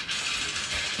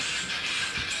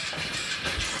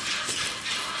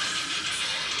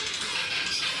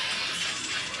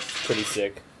 Pretty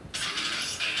sick.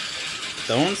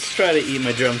 Don't try to eat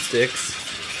my drumsticks.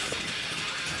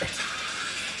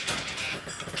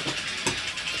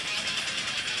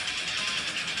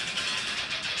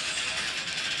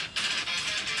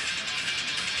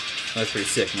 That's pretty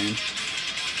sick, man.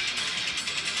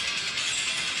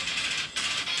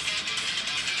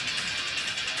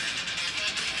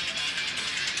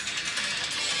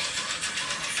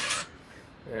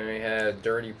 And we had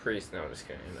Dirty Priest. No, just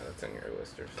kidding. No, that's on your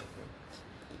list or something.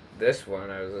 This one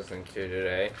I was listening to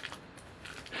today.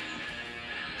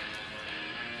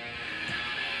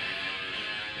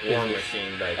 War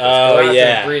Machine by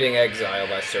yeah. Breeding Exile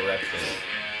by Surreption.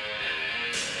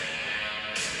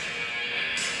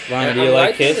 Ryan, do I'm you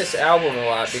like liking Kiss? this album a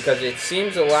lot because it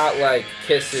seems a lot like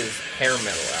Kiss's hair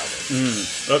metal album.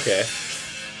 Okay.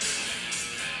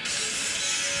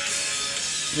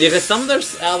 Yeah, because some of their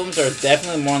albums are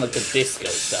definitely more on like the disco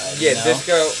side. Yeah, you know?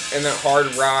 disco and then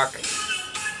hard rock.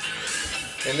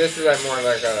 And this is like more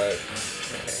like a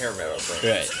hair metal thing.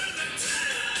 Right.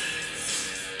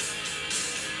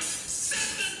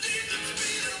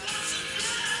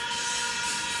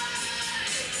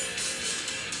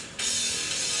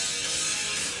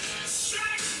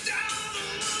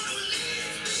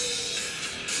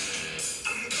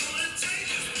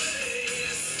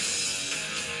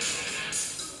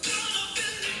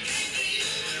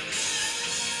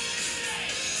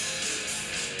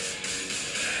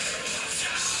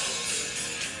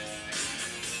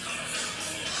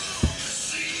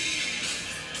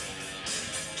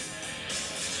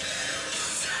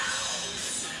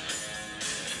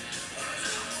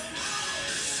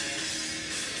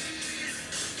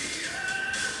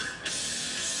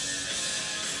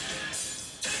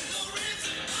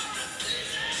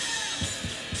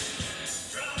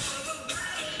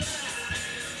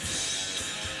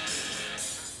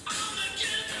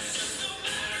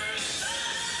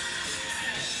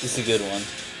 This is a good one.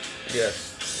 Yes.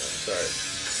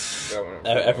 Sorry.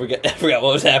 I forgot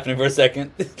what was happening for a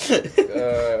second.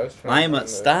 Lima,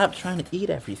 stop trying to eat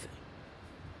everything.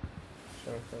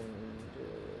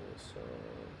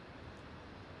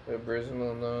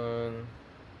 Abysmal None.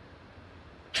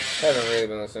 I haven't really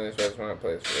been listening to this, but I just want to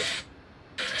play this for you.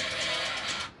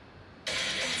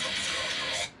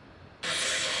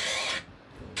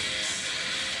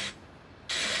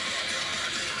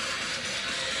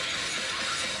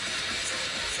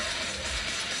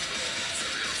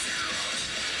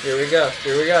 Here we go,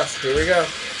 here we go, here we go.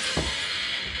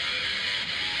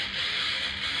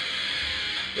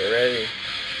 Get ready.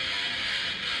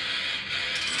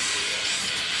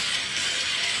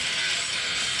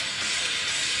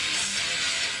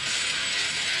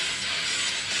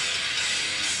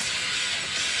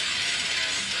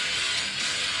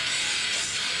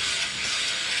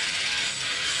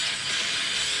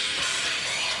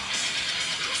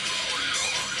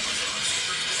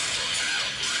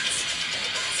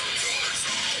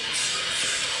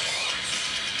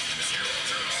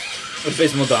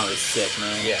 Abysmal Dawn is sick,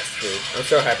 man. Yes, dude. I'm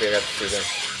so happy I got to see them.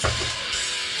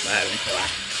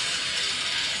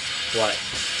 What?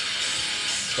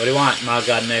 What do you want, my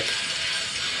god, Nick?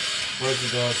 Where's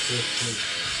the dog?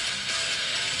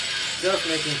 Just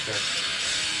making sure.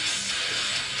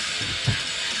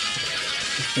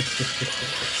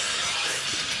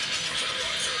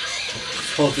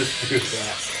 Hold this through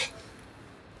that.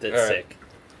 That's All right. sick.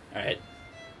 Alright.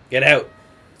 Get out.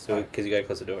 So, because you gotta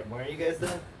close the door. Where are you guys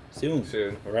then? Soon.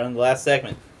 Soon. We're on the last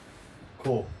segment.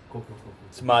 Cool.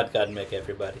 It's Mod God Mick,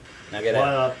 everybody. Now get What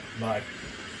out. up? Bye.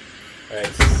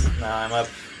 Alright, now I'm up.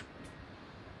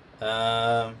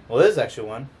 Well, this is actually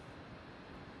one.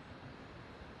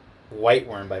 White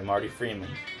Worm by Marty Freeman.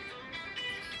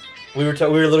 We were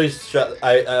literally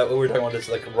we were talking about this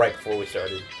like right before we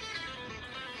started.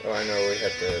 Oh, I know we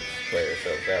have to play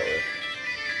ourselves that way.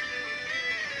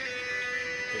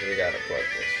 Because we gotta plug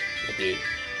this. Dude.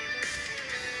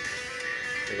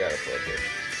 We gotta plug this.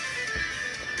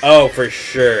 Oh, for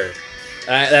sure.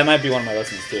 That might be one of my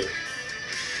lessons too.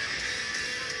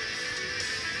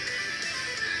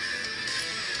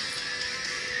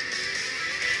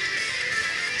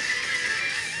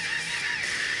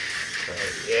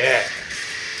 Yeah.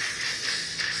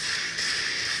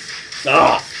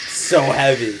 Ah, so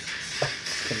heavy.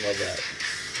 I love that.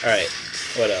 Alright,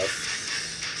 what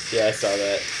else? Yeah, I saw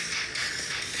that.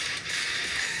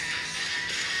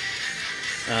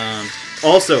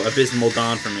 Also, Abysmal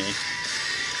Dawn for me.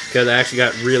 Because I actually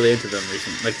got really into them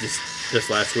recently. Like, just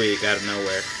last week, out of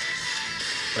nowhere.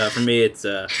 For me, it's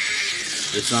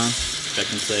this song,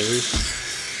 Second Slavery.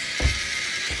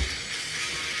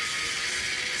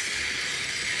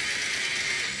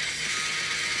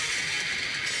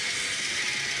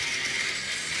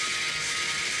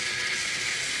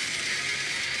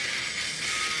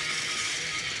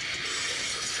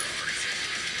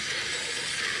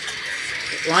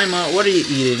 Lima, what are you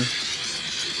eating?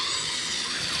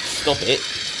 Stop it.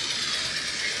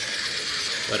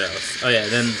 What else? Oh yeah,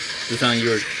 then the song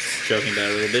you were joking about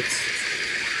a little bit.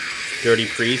 Dirty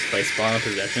Priest by Spawn of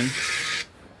Possession.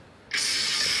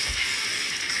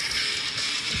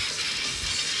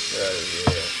 Yeah.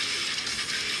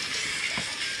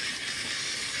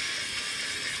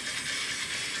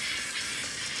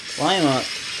 Lima,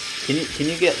 can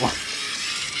you get one?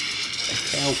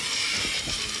 Help.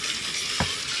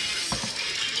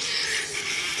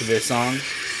 To this song.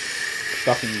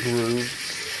 Fucking groove.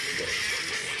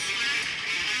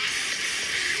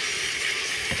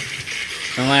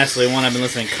 And lastly, one I've been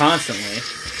listening constantly.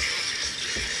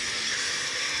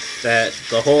 That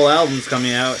the whole album's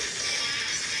coming out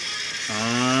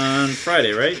on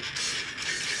Friday, right?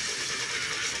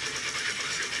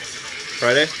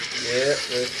 Friday? Yeah,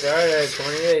 it's Friday,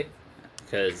 28th.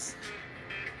 Because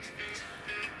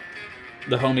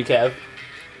the homie Kev.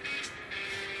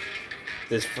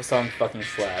 This song fucking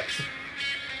slaps.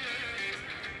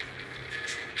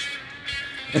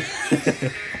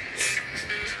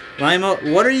 Lima,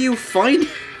 what are you finding?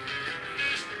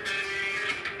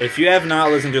 If you have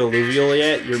not listened to Alluvial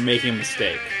yet, you're making a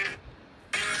mistake.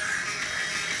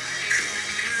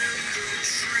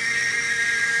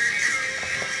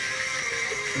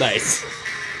 Nice.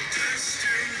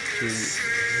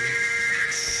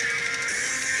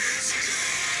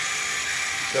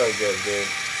 So good, dude.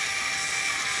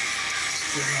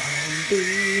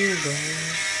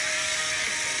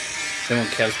 Then when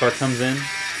Kev's part comes in,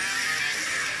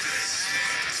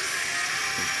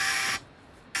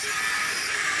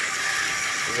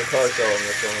 The guitar solo in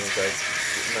this one is like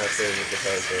my favorite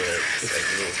guitar solo. It's like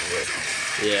really good.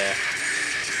 yeah.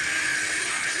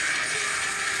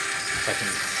 If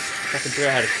I can figure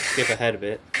out how to skip ahead a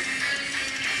bit.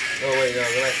 Oh wait, no,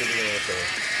 go back to the beginning of the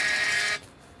show.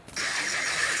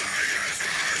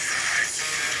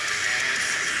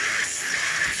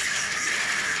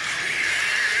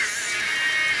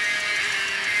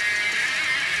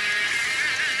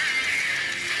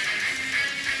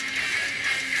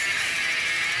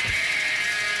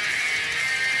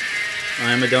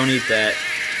 Lima, don't eat that.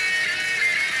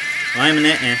 Lima, nah.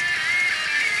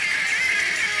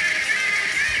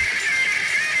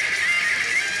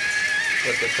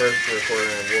 What the first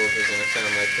recording of Wolves is going to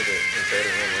sound like to the compared to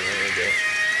one we're going to do.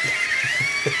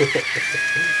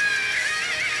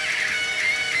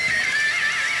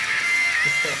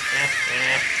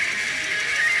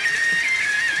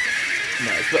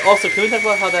 Nice. But also, can we talk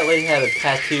about how that lady had a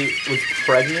tattoo, was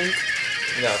pregnant?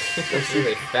 No, she's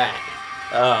really fat.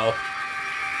 Oh.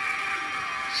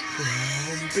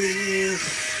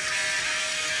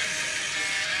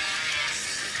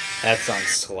 That song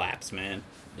slaps, man.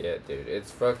 Yeah, dude,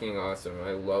 it's fucking awesome.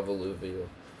 I love Alluvial.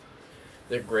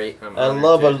 They're great. I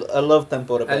love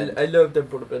Tempura Band. I love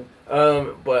Tempura Band.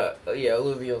 But yeah,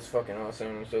 Alluvial's fucking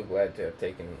awesome. I'm so glad to have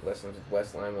taken lessons with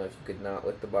West Lima. If you could not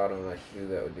lick the bottom like you,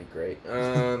 that would be great.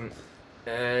 And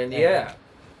yeah.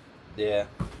 Yeah.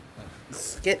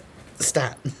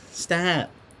 Stop.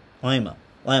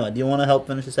 Lima, do you want to help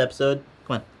finish this episode?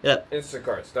 Come on, get up.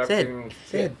 Instacart, stop Sid, giving me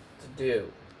Sid. shit to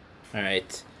do.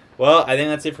 Alright. Well, I think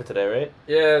that's it for today, right?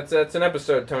 Yeah, that's an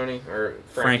episode, Tony. Or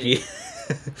Frankie.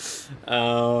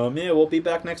 Yeah, we'll be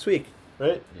back next week,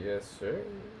 right? Yes, sir.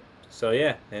 So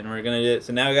yeah, and we're gonna do it.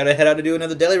 So now we gotta head out to do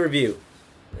another deli review.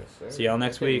 Yes, sir. See y'all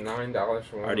next week. $9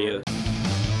 for one. Adios.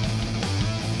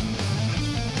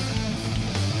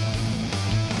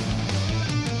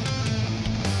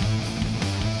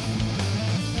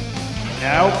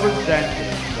 Now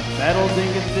presenting the Metal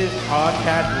Dinguses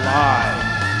Podcast Live.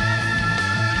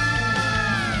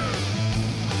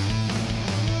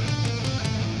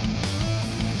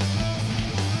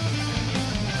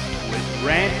 With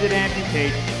Rancid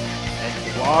Amputation and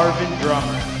Dwarven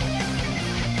Drummer.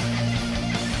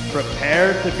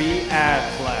 Prepare to be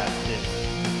ass slapped.